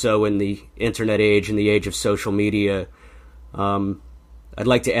more so in the internet age, in the age of social media. I'd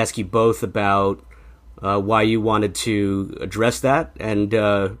like to ask you both about why you wanted to address that,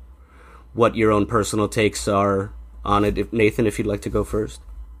 and what your own personal takes are on it. Nathan, if you'd like to go first.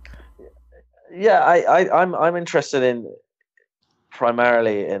 Yeah, I'm interested in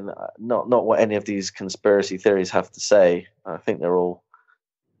primarily in not what any of these conspiracy theories have to say. I think they're all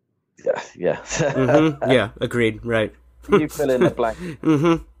yeah. Yeah, agreed. Right. You fill in the blank.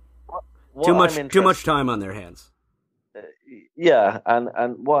 Too much time on their hands. Yeah,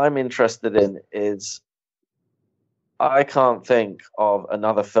 and what I'm interested in is I can't think of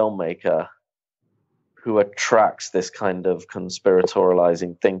another filmmaker who attracts this kind of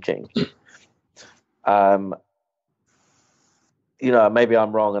conspiratorializing thinking. Maybe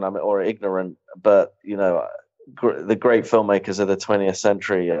I'm wrong or ignorant, but the great filmmakers of the 20th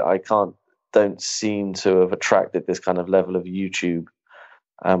century, don't seem to have attracted this kind of level of YouTube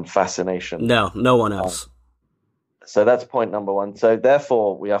fascination. No one else. So that's point number one. So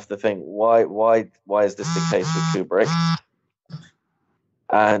therefore, we have to think, why is this the case with Kubrick?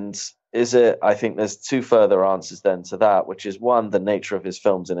 And is it? I think there's two further answers then to that, which is one, the nature of his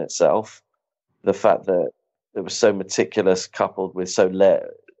films in itself, the fact that it was so meticulous, coupled with so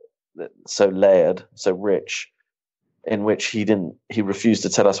layered, so rich, in which he refused to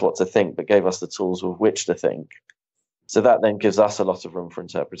tell us what to think, but gave us the tools with which to think. So that then gives us a lot of room for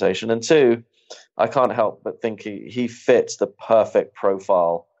interpretation. And two, I can't help but think he fits the perfect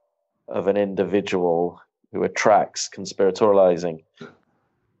profile of an individual who attracts conspiratorializing.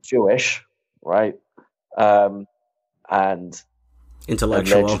 Jewish, right? And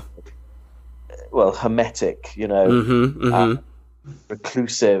intellectual. Hermetic,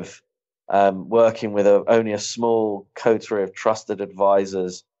 reclusive, working with only a small coterie of trusted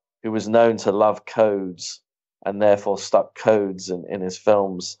advisors, who was known to love codes and therefore stuck codes in his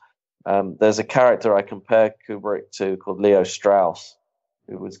films. There's a character I compare Kubrick to called Leo Strauss,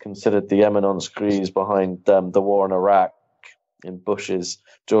 who was considered the eminence grise behind the war in Iraq in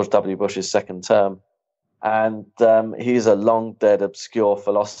George W. Bush's second term. And he's a long dead, obscure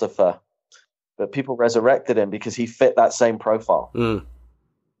philosopher. But people resurrected him because he fit that same profile.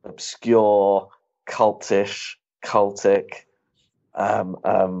 Obscure, cultish, cultic,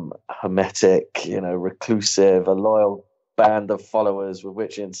 hermetic, reclusive, a loyal band of followers with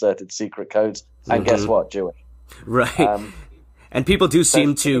which he inserted secret codes. And guess what? Jewish. Right. And people do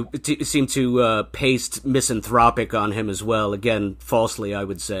seem to paste misanthropic on him as well. Again, falsely, I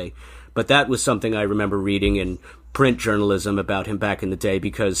would say. But that was something I remember reading in print journalism about him back in the day,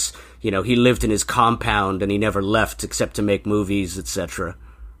 because, he lived in his compound and he never left except to make movies, etc.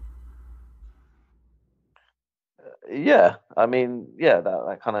 Yeah,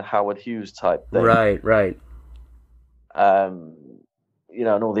 that kind of Howard Hughes type thing. Right. And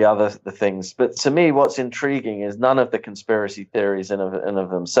all the things. But to me, what's intriguing is none of the conspiracy theories in of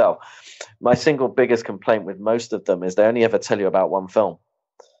themselves. My single biggest complaint with most of them is they only ever tell you about one film.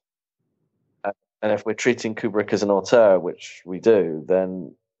 And if we're treating Kubrick as an auteur, which we do,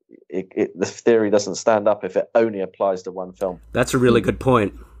 then the theory doesn't stand up if it only applies to one film. That's a really good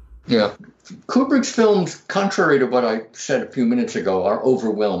point. Yeah. Kubrick's films, contrary to what I said a few minutes ago, are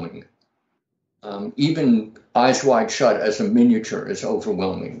overwhelming. Even Eyes Wide Shut as a miniature is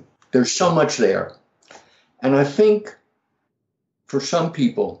overwhelming. There's so much there. And I think for some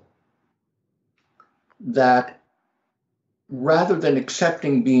people that rather than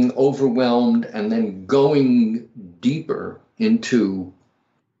accepting being overwhelmed and then going deeper into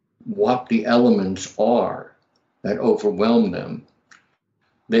what the elements are that overwhelm them,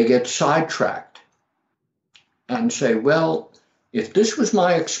 they get sidetracked and say, well, if this was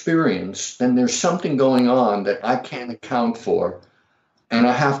my experience, then there's something going on that I can't account for, and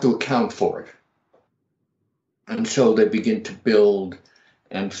I have to account for it. And so they begin to build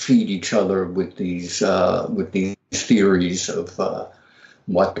and feed each other with these theories of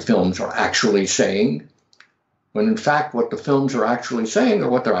what the films are actually saying, when in fact what the films are actually saying are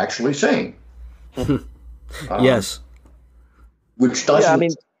what they're actually saying. Yes. Which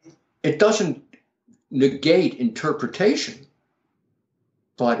doesn't, it doesn't negate interpretation,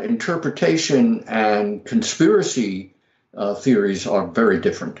 but interpretation and conspiracy theories are very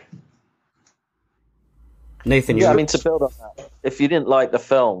different. Nathan, to build on that, if you didn't like the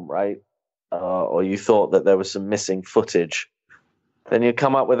film, right, or you thought that there was some missing footage, then you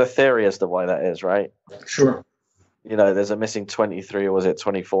come up with a theory as to why that is, right? Sure. There's a missing 23, or was it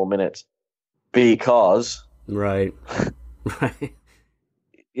 24 minutes? Because... Right.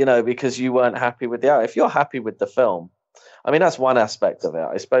 Because you weren't happy with the out. If you're happy with the film, that's one aspect of it.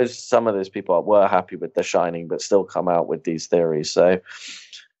 I suppose some of those people were happy with The Shining, but still come out with these theories. So,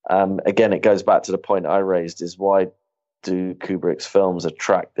 again, it goes back to the point I raised, is why do Kubrick's films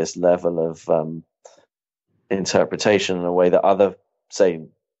attract this level of interpretation in a way that other, say,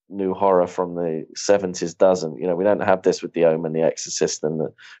 new horror from the 70s doesn't. You know, we don't have this with The Omen, The Exorcist, and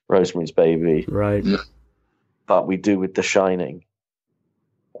the Rosemary's Baby, right? But we do with The Shining.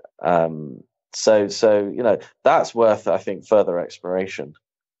 So you know, that's worth, I think, further exploration.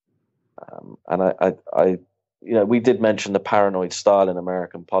 And I you know, we did mention the paranoid style in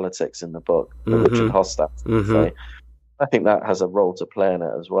American politics in the book, the Richard Hostad. So I think that has a role to play in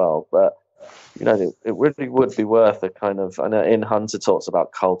it as well. But you know, it really would be worth a kind of. I know In Hunter talks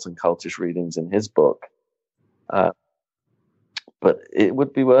about cult and cultish readings in his book, but it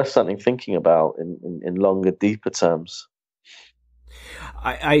would be worth something thinking about in longer, deeper terms.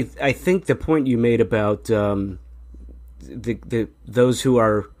 I think the point you made about those who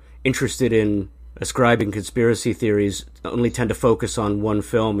are interested in ascribing conspiracy theories only tend to focus on one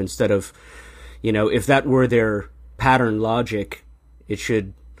film instead of, you know, if that were their pattern logic, it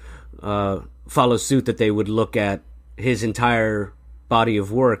should follow suit that they would look at his entire body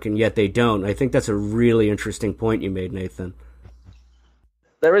of work, and yet they don't. I think that's a really interesting point you made, Nathan.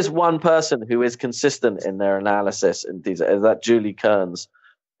 There is one person who is consistent in their analysis, and is that Julie Kearns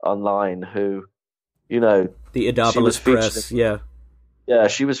online, who, you know, the Adopolis Press, yeah,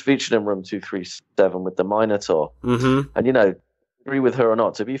 she was featured in Room 237 with the Minotaur, and you know, agree with her or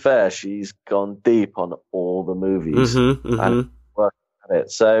not, to be fair, she's gone deep on all the movies and worked at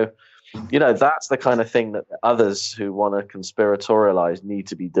it. So, you know, that's the kind of thing that others who want to conspiratorialize need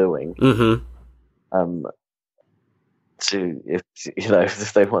to be doing. To, if you know,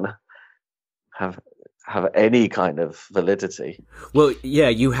 if they want to have any kind of validity. Well, yeah,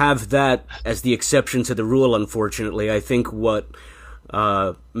 you have that as the exception to the rule, unfortunately. I think what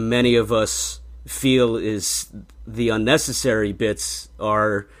many of us feel is the unnecessary bits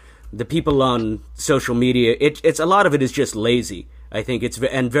are the people on social media. It's a lot of it is just lazy. I think it's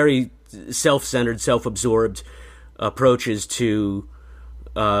and very self-centered, self-absorbed approaches to.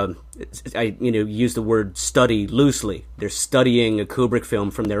 I use the word study loosely. They're studying a Kubrick film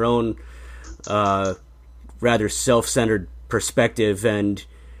from their own rather self-centered perspective, and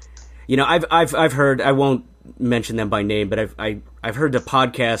you know, I've heard, I won't mention them by name, but I've heard the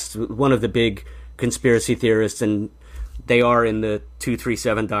podcast, one of the big conspiracy theorists, and they are in the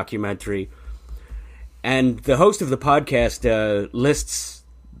 237 documentary, and the host of the podcast lists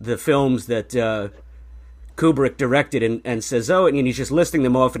the films that Kubrick directed and says, and he's just listing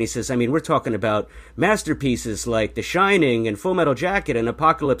them off, and he says, I mean, we're talking about masterpieces like The Shining and Full Metal Jacket and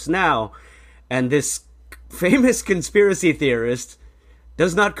Apocalypse Now, and this famous conspiracy theorist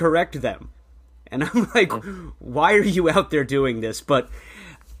does not correct them. And I'm like, why are you out there doing this? But,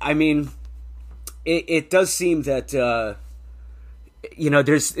 I mean, it does seem that, you know,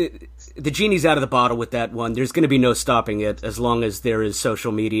 the genie's out of the bottle with that one. There's going to be no stopping it as long as there is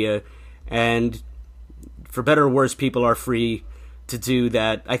social media, and for better or worse, people are free to do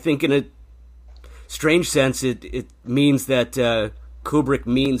that. I think in a strange sense, it means that Kubrick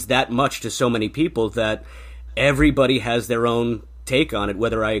means that much to so many people that everybody has their own take on it,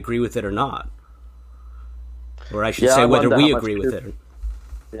 whether I agree with it or not. Or I should say whether we agree with it.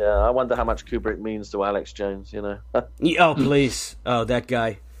 Yeah, I wonder how much Kubrick means to Alex Jones, you know. Oh, please. Oh, that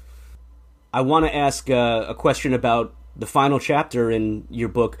guy. I want to ask a question about the final chapter in your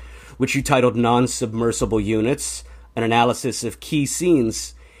book, which you titled Non-Submersible Units, an analysis of key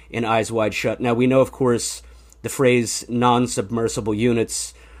scenes in Eyes Wide Shut. Now, we know, of course, the phrase non-submersible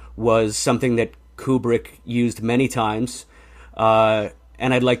units was something that Kubrick used many times.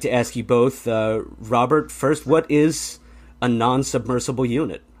 And I'd like to ask you both, Robert, first, what is a non-submersible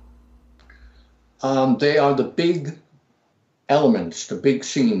unit? They are the big elements, the big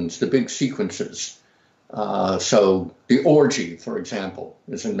scenes, the big sequences. So the orgy, for example,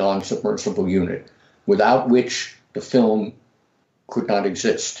 is a non-submersible unit, without which the film could not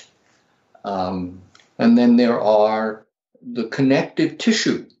exist. And then there are the connective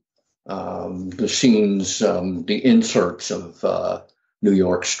tissue, the scenes, the inserts of New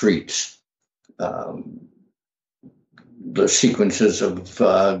York streets, the sequences of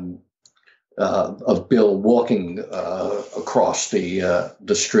Bill walking across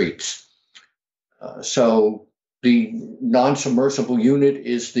the streets. So the non-submersible unit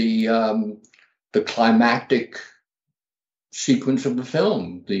is the climactic sequence of the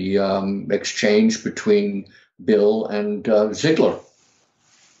film, the exchange between Bill and Ziegler.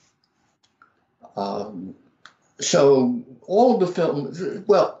 So all of the films,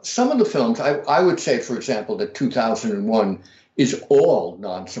 well, some of the films, I would say, for example, that 2001 is all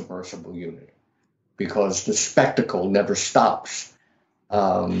non-submersible unit because the spectacle never stops.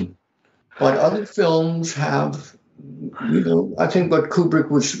 But other films have I think what Kubrick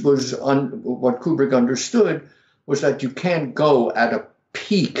what Kubrick understood was that you can't go at a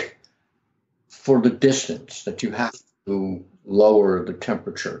peak for the distance, that you have to lower the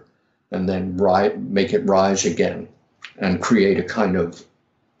temperature and then make it rise again and create a kind of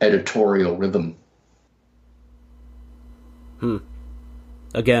editorial rhythm.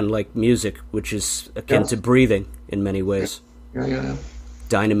 Again, like music, which is akin to breathing in many ways. Yeah.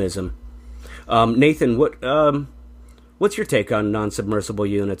 Dynamism. Nathan, what's your take on non-submersible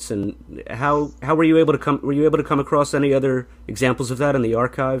units, and how were you able to come across any other examples of that in the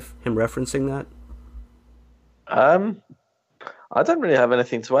archive? Him referencing that? I don't really have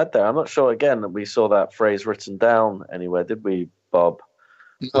anything to add there. I'm not sure again that we saw that phrase written down anywhere, did we, Bob?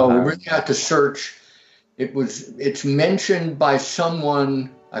 No, we really had to search. It's mentioned by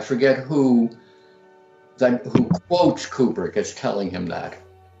someone, I forget who quotes Kubrick as telling him that.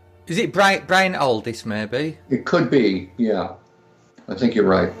 Is it Brian Aldiss, maybe? It could be, yeah. I think you're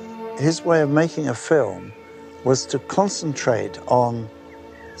right. His way of making a film was to concentrate on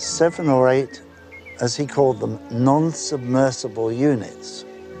 7 or 8, as he called them, non-submersible units.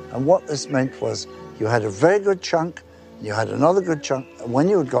 And what this meant was you had a very good chunk, you had another good chunk, and when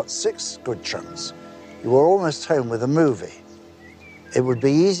you had got 6 good chunks, you were almost home with a movie. It would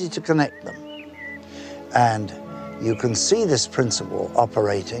be easy to connect them. And you can see this principle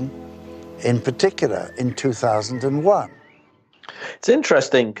operating, in particular, in 2001. It's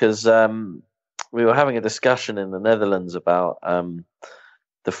interesting because we were having a discussion in the Netherlands about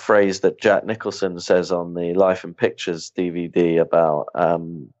the phrase that Jack Nicholson says on the Life and Pictures DVD about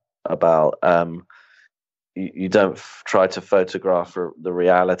you don't try to photograph the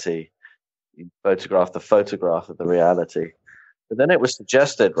reality, you photograph the photograph of the reality. But then it was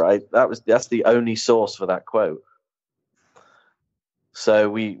suggested, right? That's the only source for that quote. So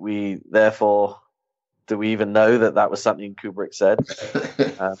we therefore, do we even know that was something Kubrick said?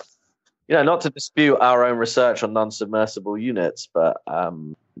 Not to dispute our own research on non-submersible units, but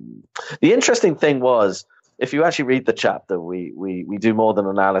the interesting thing was, if you actually read the chapter, we do more than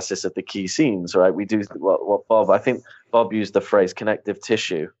analysis of the key scenes, right? We do what I think Bob used the phrase connective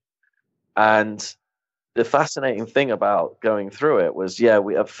tissue. And the fascinating thing about going through it was,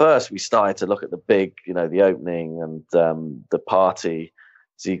 at first we started to look at the big, the opening and the party,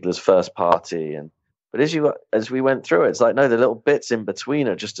 Ziegler's first party. But as we went through it, it's like, no, the little bits in between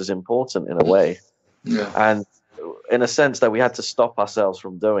are just as important in a way. Yeah. And in a sense that we had to stop ourselves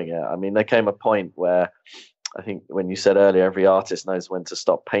from doing it. I mean, there came a point where I think when you said earlier, every artist knows when to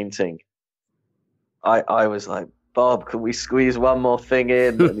stop painting. I was like, Bob, can we squeeze one more thing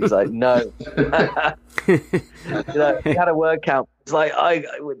in? And he's like, no. He had a word count. It's like,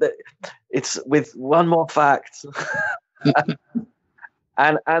 it's with one more fact.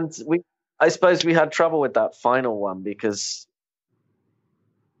 and I suppose we had trouble with that final one because,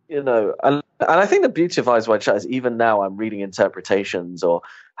 and I think the beauty of Eyes Wide Shut is even now I'm reading interpretations or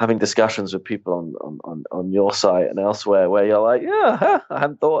having discussions with people on your site and elsewhere where you're like, I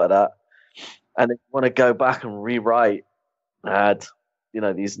hadn't thought of that. And they want to go back and rewrite, add,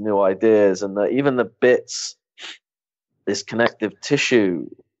 these new ideas, and even the bits, this connective tissue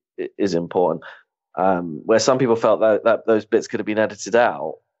is important. Where some people felt that those bits could have been edited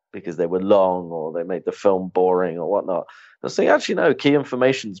out because they were long or they made the film boring or whatnot. I was thinking, actually, no, key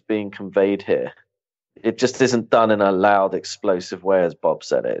information is being conveyed here. It just isn't done in a loud, explosive way, as Bob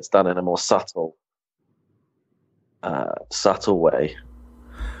said it. It's done in a more subtle way.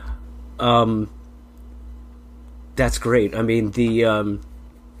 That's great. I mean, the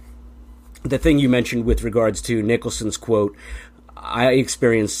thing you mentioned with regards to Nicholson's quote, I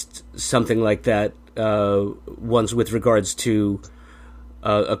experienced something like that once with regards to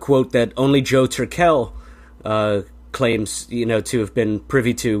a quote that only Joe Turkel claims, to have been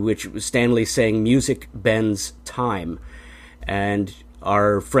privy to, which was Stanley saying, "Music bends time," and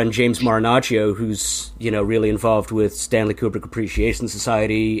our friend James Marinaccio, who's, really involved with Stanley Kubrick Appreciation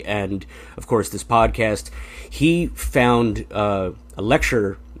Society and, of course, this podcast, he found a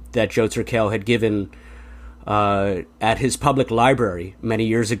lecture that Joe Turkel had given at his public library many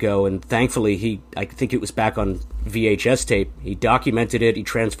years ago, and thankfully I think it was back on VHS tape. He documented it, he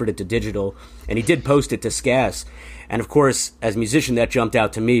transferred it to digital, and he did post it to SCAS. And, of course, as a musician, that jumped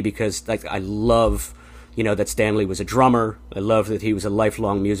out to me because I love that Stanley was a drummer. I love that he was a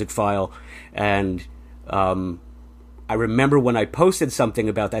lifelong musicophile. And I remember when I posted something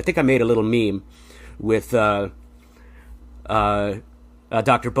about that, I think I made a little meme with Dr.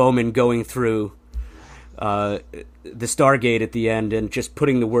 Bowman going through the Stargate at the end and just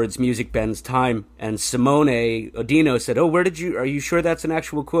putting the words "music bends time." And Simone Odino said, "Oh, are you sure that's an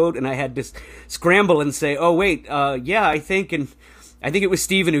actual quote?" And I had to scramble and say, "Oh, wait, yeah, I think it was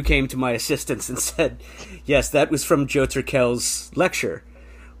Stephen who came to my assistance and said, yes, that was from Joe Turkel's lecture."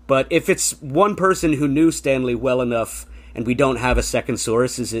 But if it's one person who knew Stanley well enough and we don't have a second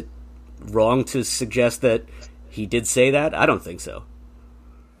source, is it wrong to suggest that he did say that? I don't think so.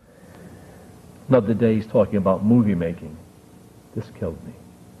 Another day he's talking about movie making. This killed me.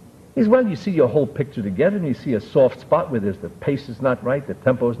 He says, well, you see your whole picture together and you see a soft spot where the pace is not right, the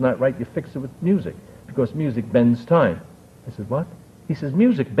tempo is not right, you fix it with music because music bends time. I said, what? He says,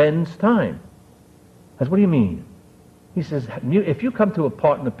 music bends time. I said, what do you mean? He says, if you come to a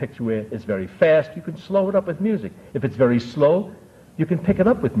part in the picture where it's very fast, you can slow it up with music. If it's very slow, you can pick it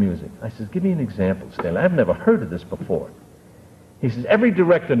up with music. I says, give me an example, Stanley. I've never heard of this before. He says, every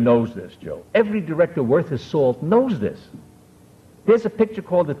director knows this, Joe. Every director worth his salt knows this. There's a picture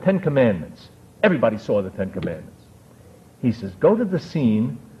called The Ten Commandments. Everybody saw The Ten Commandments. He says, go to the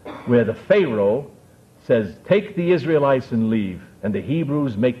scene where the Pharaoh says, take the Israelites and leave, and the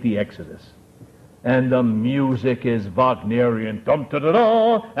Hebrews make the Exodus. And the music is Wagnerian,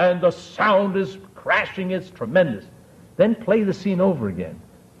 dum-da-da-da, and the sound is crashing, it's tremendous. Then play the scene over again.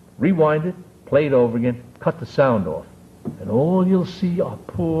 Rewind it, play it over again, cut the sound off. And all you'll see are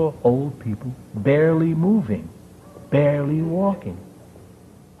poor old people barely moving, barely walking,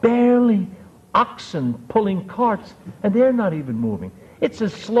 barely oxen pulling carts, and they're not even moving. It's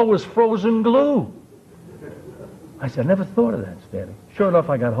as slow as frozen glue. I said, I never thought of that, Stanley. Sure enough,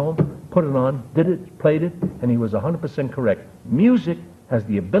 I got home, put it on, did it, played it, and he was 100% correct. Music has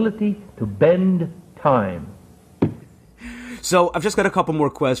the ability to bend time. So I've just got a couple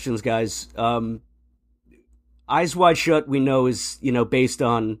more questions, guys. Eyes Wide Shut, we know, is, based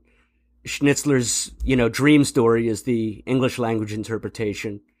on Schnitzler's, dream story is the English language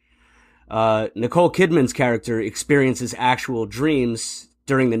interpretation. Nicole Kidman's character experiences actual dreams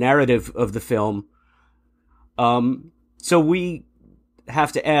during the narrative of the film. So we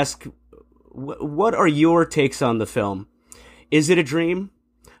have to ask, what are your takes on the film? Is it a dream?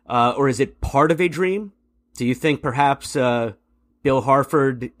 Or is it part of a dream? Do you think perhaps Bill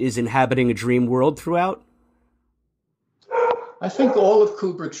Harford is inhabiting a dream world throughout? I think all of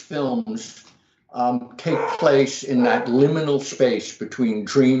Kubrick's films take place in that liminal space between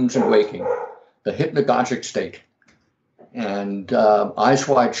dreams and waking, the hypnagogic state. And Eyes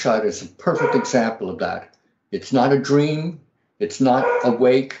Wide Shut is a perfect example of that. It's not a dream. It's not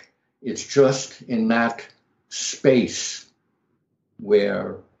awake. It's just in that space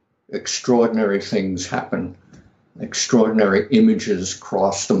where extraordinary things happen. Extraordinary images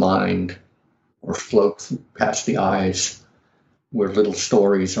cross the mind or float past the eyes, where little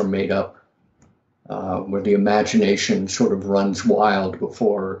stories are made up, where the imagination sort of runs wild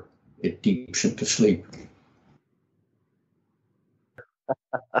before it deeps into sleep.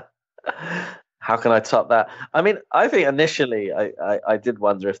 How can I top that? I mean, I think initially I did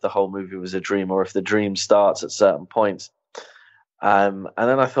wonder if the whole movie was a dream or if the dream starts at certain points. And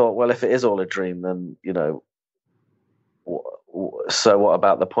then I thought, well, if it is all a dream, then, so what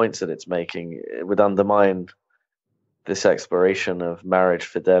about the points that it's making? It would undermine this exploration of marriage,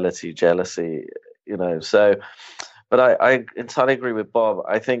 fidelity, jealousy, so. But I entirely agree with Bob.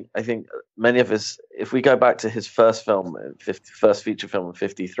 I think many of us, if we go back to his first film, first feature film in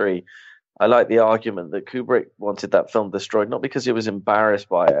 1953, I like the argument that Kubrick wanted that film destroyed, not because he was embarrassed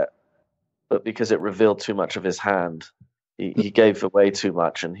by it, but because it revealed too much of his hand. He gave away too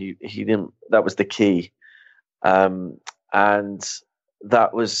much, and he didn't. That was the key, and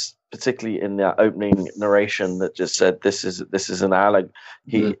that was particularly in that opening narration that just said this is an allegory.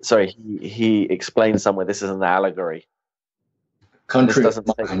 He explained somewhere this is an allegory. Country doesn't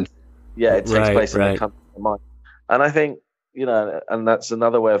of mind. It takes place in the country of mind, and I think. And that's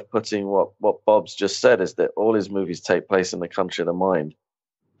another way of putting what Bob's just said, is that all his movies take place in the country of the mind.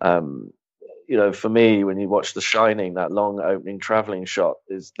 For me, when you watch The Shining, that long opening traveling shot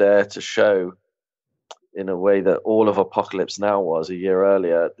is there to show, in a way that all of Apocalypse Now was a year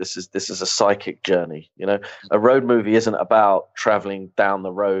earlier, this is a psychic journey. A road movie isn't about traveling down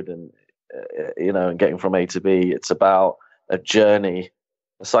the road and getting from A to B. It's about a journey,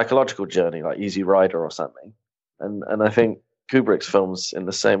 a psychological journey, like Easy Rider or something. And I think Kubrick's films in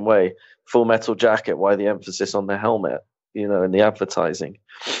the same way. Full Metal Jacket, why the emphasis on the helmet, in the advertising?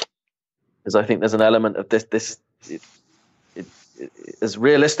 Because I think there's an element of this as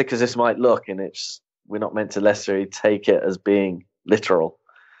realistic as this might look, and we're not meant to necessarily take it as being literal.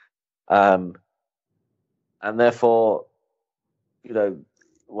 And therefore,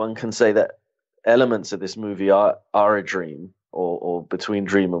 one can say that elements of this movie are a dream, or between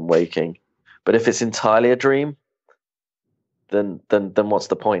dream and waking. But if it's entirely a dream, then what's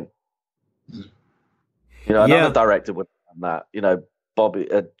the point? You know, another director would have done that. You know,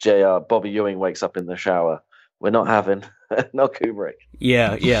 Bobby Ewing wakes up in the shower. We're not having not Kubrick.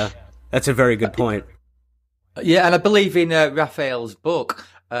 Yeah, that's a very good point. Yeah, and I believe in Raphael's book,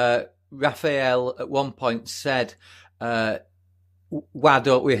 Raphael at one point said, why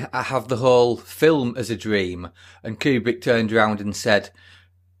don't we have the whole film as a dream? And Kubrick turned around and said,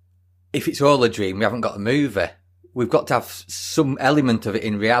 if it's all a dream, we haven't got a movie. We've got to have some element of it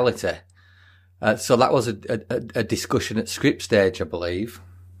in reality. So that was a discussion at script stage, I believe.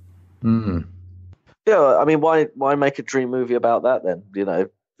 Yeah, I mean, why make a dream movie about that then? You know,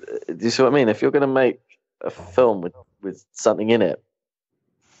 do you see what I mean? If you're going to make a film with something in it,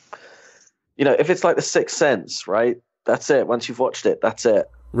 you know, if it's like The Sixth Sense, right? That's it. Once you've watched it, that's it.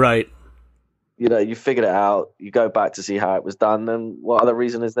 Right. You know, you figured it out. You go back to see how it was done, and what other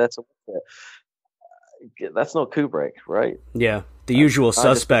reason is there to watch it? That's not Kubrick, right? Yeah. The Usual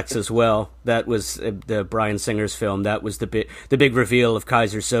Suspects as well. That was the Bryan Singer's film. That was the big reveal of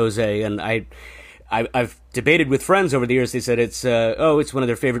Kaiser Soze, and I've debated with friends over the years. They said it's one of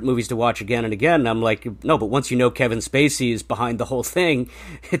their favorite movies to watch again and again. And I'm like, no, but once you know Kevin Spacey is behind the whole thing,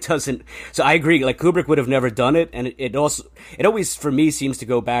 it doesn't. So I agree. Like, Kubrick would have never done it, and it always for me seems to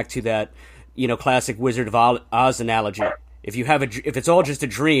go back to that, you know, classic Wizard of Oz analogy. If it's all just a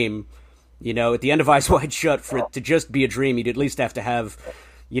dream, you know, at the end of Eyes Wide Shut, for it to just be a dream, you'd at least have to have,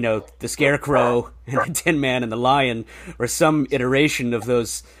 you know, the Scarecrow and the Tin Man and the Lion, or some iteration of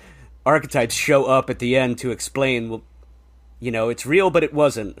those archetypes show up at the end to explain, well, you know, it's real but it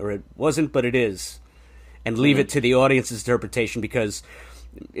wasn't, or it wasn't but it is, and leave it to the audience's interpretation, because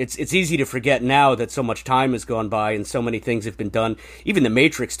it's easy to forget now that so much time has gone by and so many things have been done, even The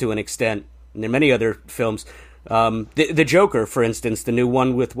Matrix to an extent, and there are many other films. The Joker, for instance, the new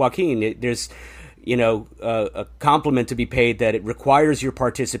one with Joaquin, there's, you know, a compliment to be paid that it requires your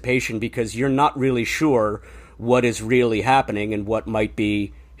participation, because you're not really sure what is really happening and what might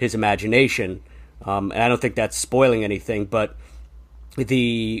be his imagination. And I don't think that's spoiling anything, but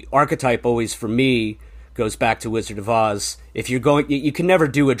the archetype always, for me, goes back to Wizard of Oz. If you're going, you can never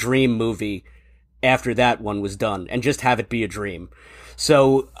do a dream movie after that one was done and just have it be a dream.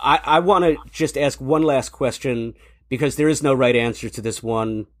 So I want to just ask one last question, because there is no right answer to this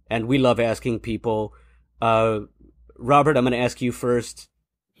one, and we love asking people. Robert, I'm going to ask you first.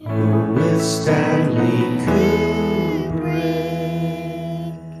 Who is Stanley Kubrick?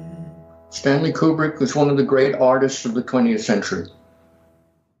 Stanley Kubrick was one of the great artists of the 20th century.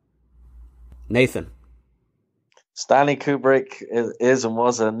 Nathan. Stanley Kubrick is and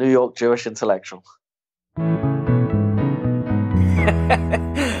was a New York Jewish intellectual.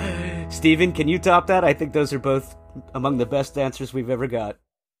 Stephen, can you top that? I think those are both among the best answers we've ever got.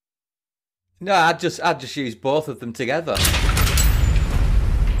 No, I'd just use both of them together.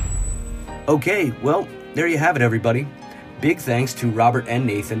 Okay, well, there you have it, everybody. Big thanks to Robert and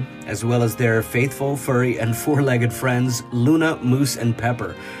Nathan, as well as their faithful, furry, and four-legged friends, Luna, Moose, and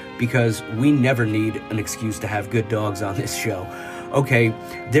Pepper, because we never need an excuse to have good dogs on this show. Okay,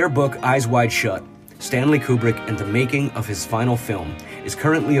 their book, Eyes Wide Shut, Stanley Kubrick and the Making of His Final Film, is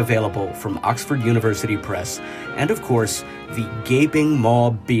currently available from Oxford University Press, and of course, the gaping maw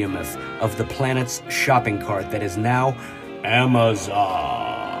behemoth of the planet's shopping cart that is now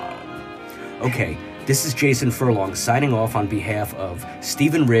Amazon. Okay, this is Jason Furlong signing off on behalf of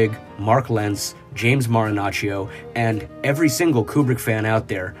Stephen Rigg, Mark Lentz, James Marinaccio, and every single Kubrick fan out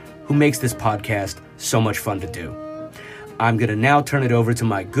there who makes this podcast so much fun to do. I'm going to now turn it over to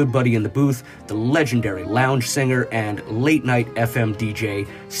my good buddy in the booth, the legendary lounge singer and late-night FM DJ,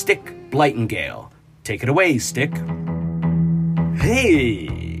 Stick Blightengale. Take it away, Stick.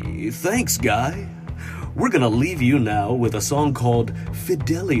 Hey, thanks, Guy. We're going to leave you now with a song called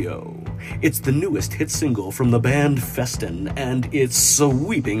Fidelio. It's the newest hit single from the band Festin, and it's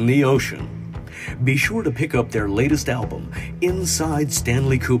sweeping the ocean. Be sure to pick up their latest album, Inside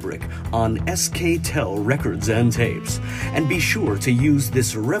Stanley Kubrick, on SK-Tel Records and Tapes. And be sure to use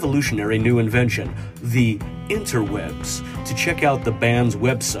this revolutionary new invention, the interwebs, to check out the band's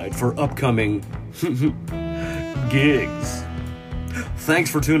website for upcoming gigs. Thanks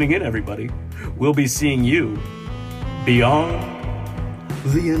for tuning in, everybody. We'll be seeing you beyond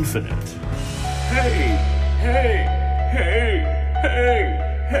the infinite. Hey, hey, hey,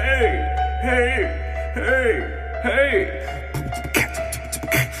 hey, hey. Hey, hey, hey.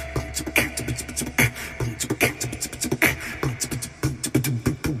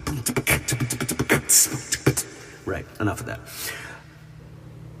 Right, enough of that.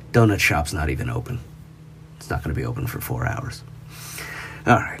 Donut shop's not even open. It's not going to be open for 4 hours.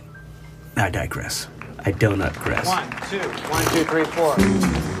 All right. I digress. I donut gress. 1, 2, 1, 2, 3, 4.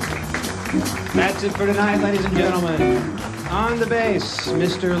 That's it for tonight, ladies and gentlemen. On the bass,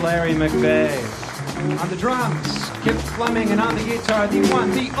 Mr. Larry McVeigh. On the drums, Kip Fleming, and on the guitar, the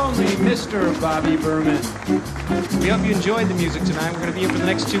one, the only Mr. Bobby Berman. We hope you enjoyed the music tonight. We're going to be here for the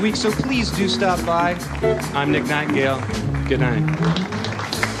next 2 weeks, so please do stop by. I'm Nick Nightingale. Good night.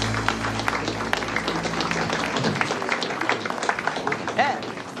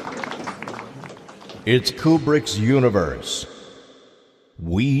 It's Kubrick's universe.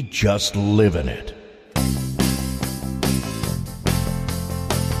 We just live in it.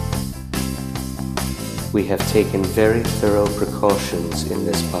 We have taken very thorough precautions in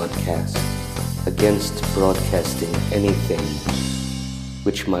this podcast against broadcasting anything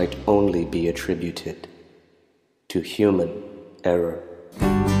which might only be attributed to human error.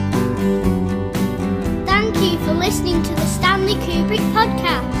 Thank you for listening to the Stanley Kubrick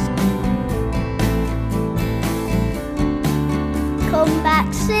Podcast. Come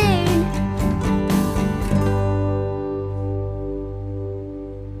back soon.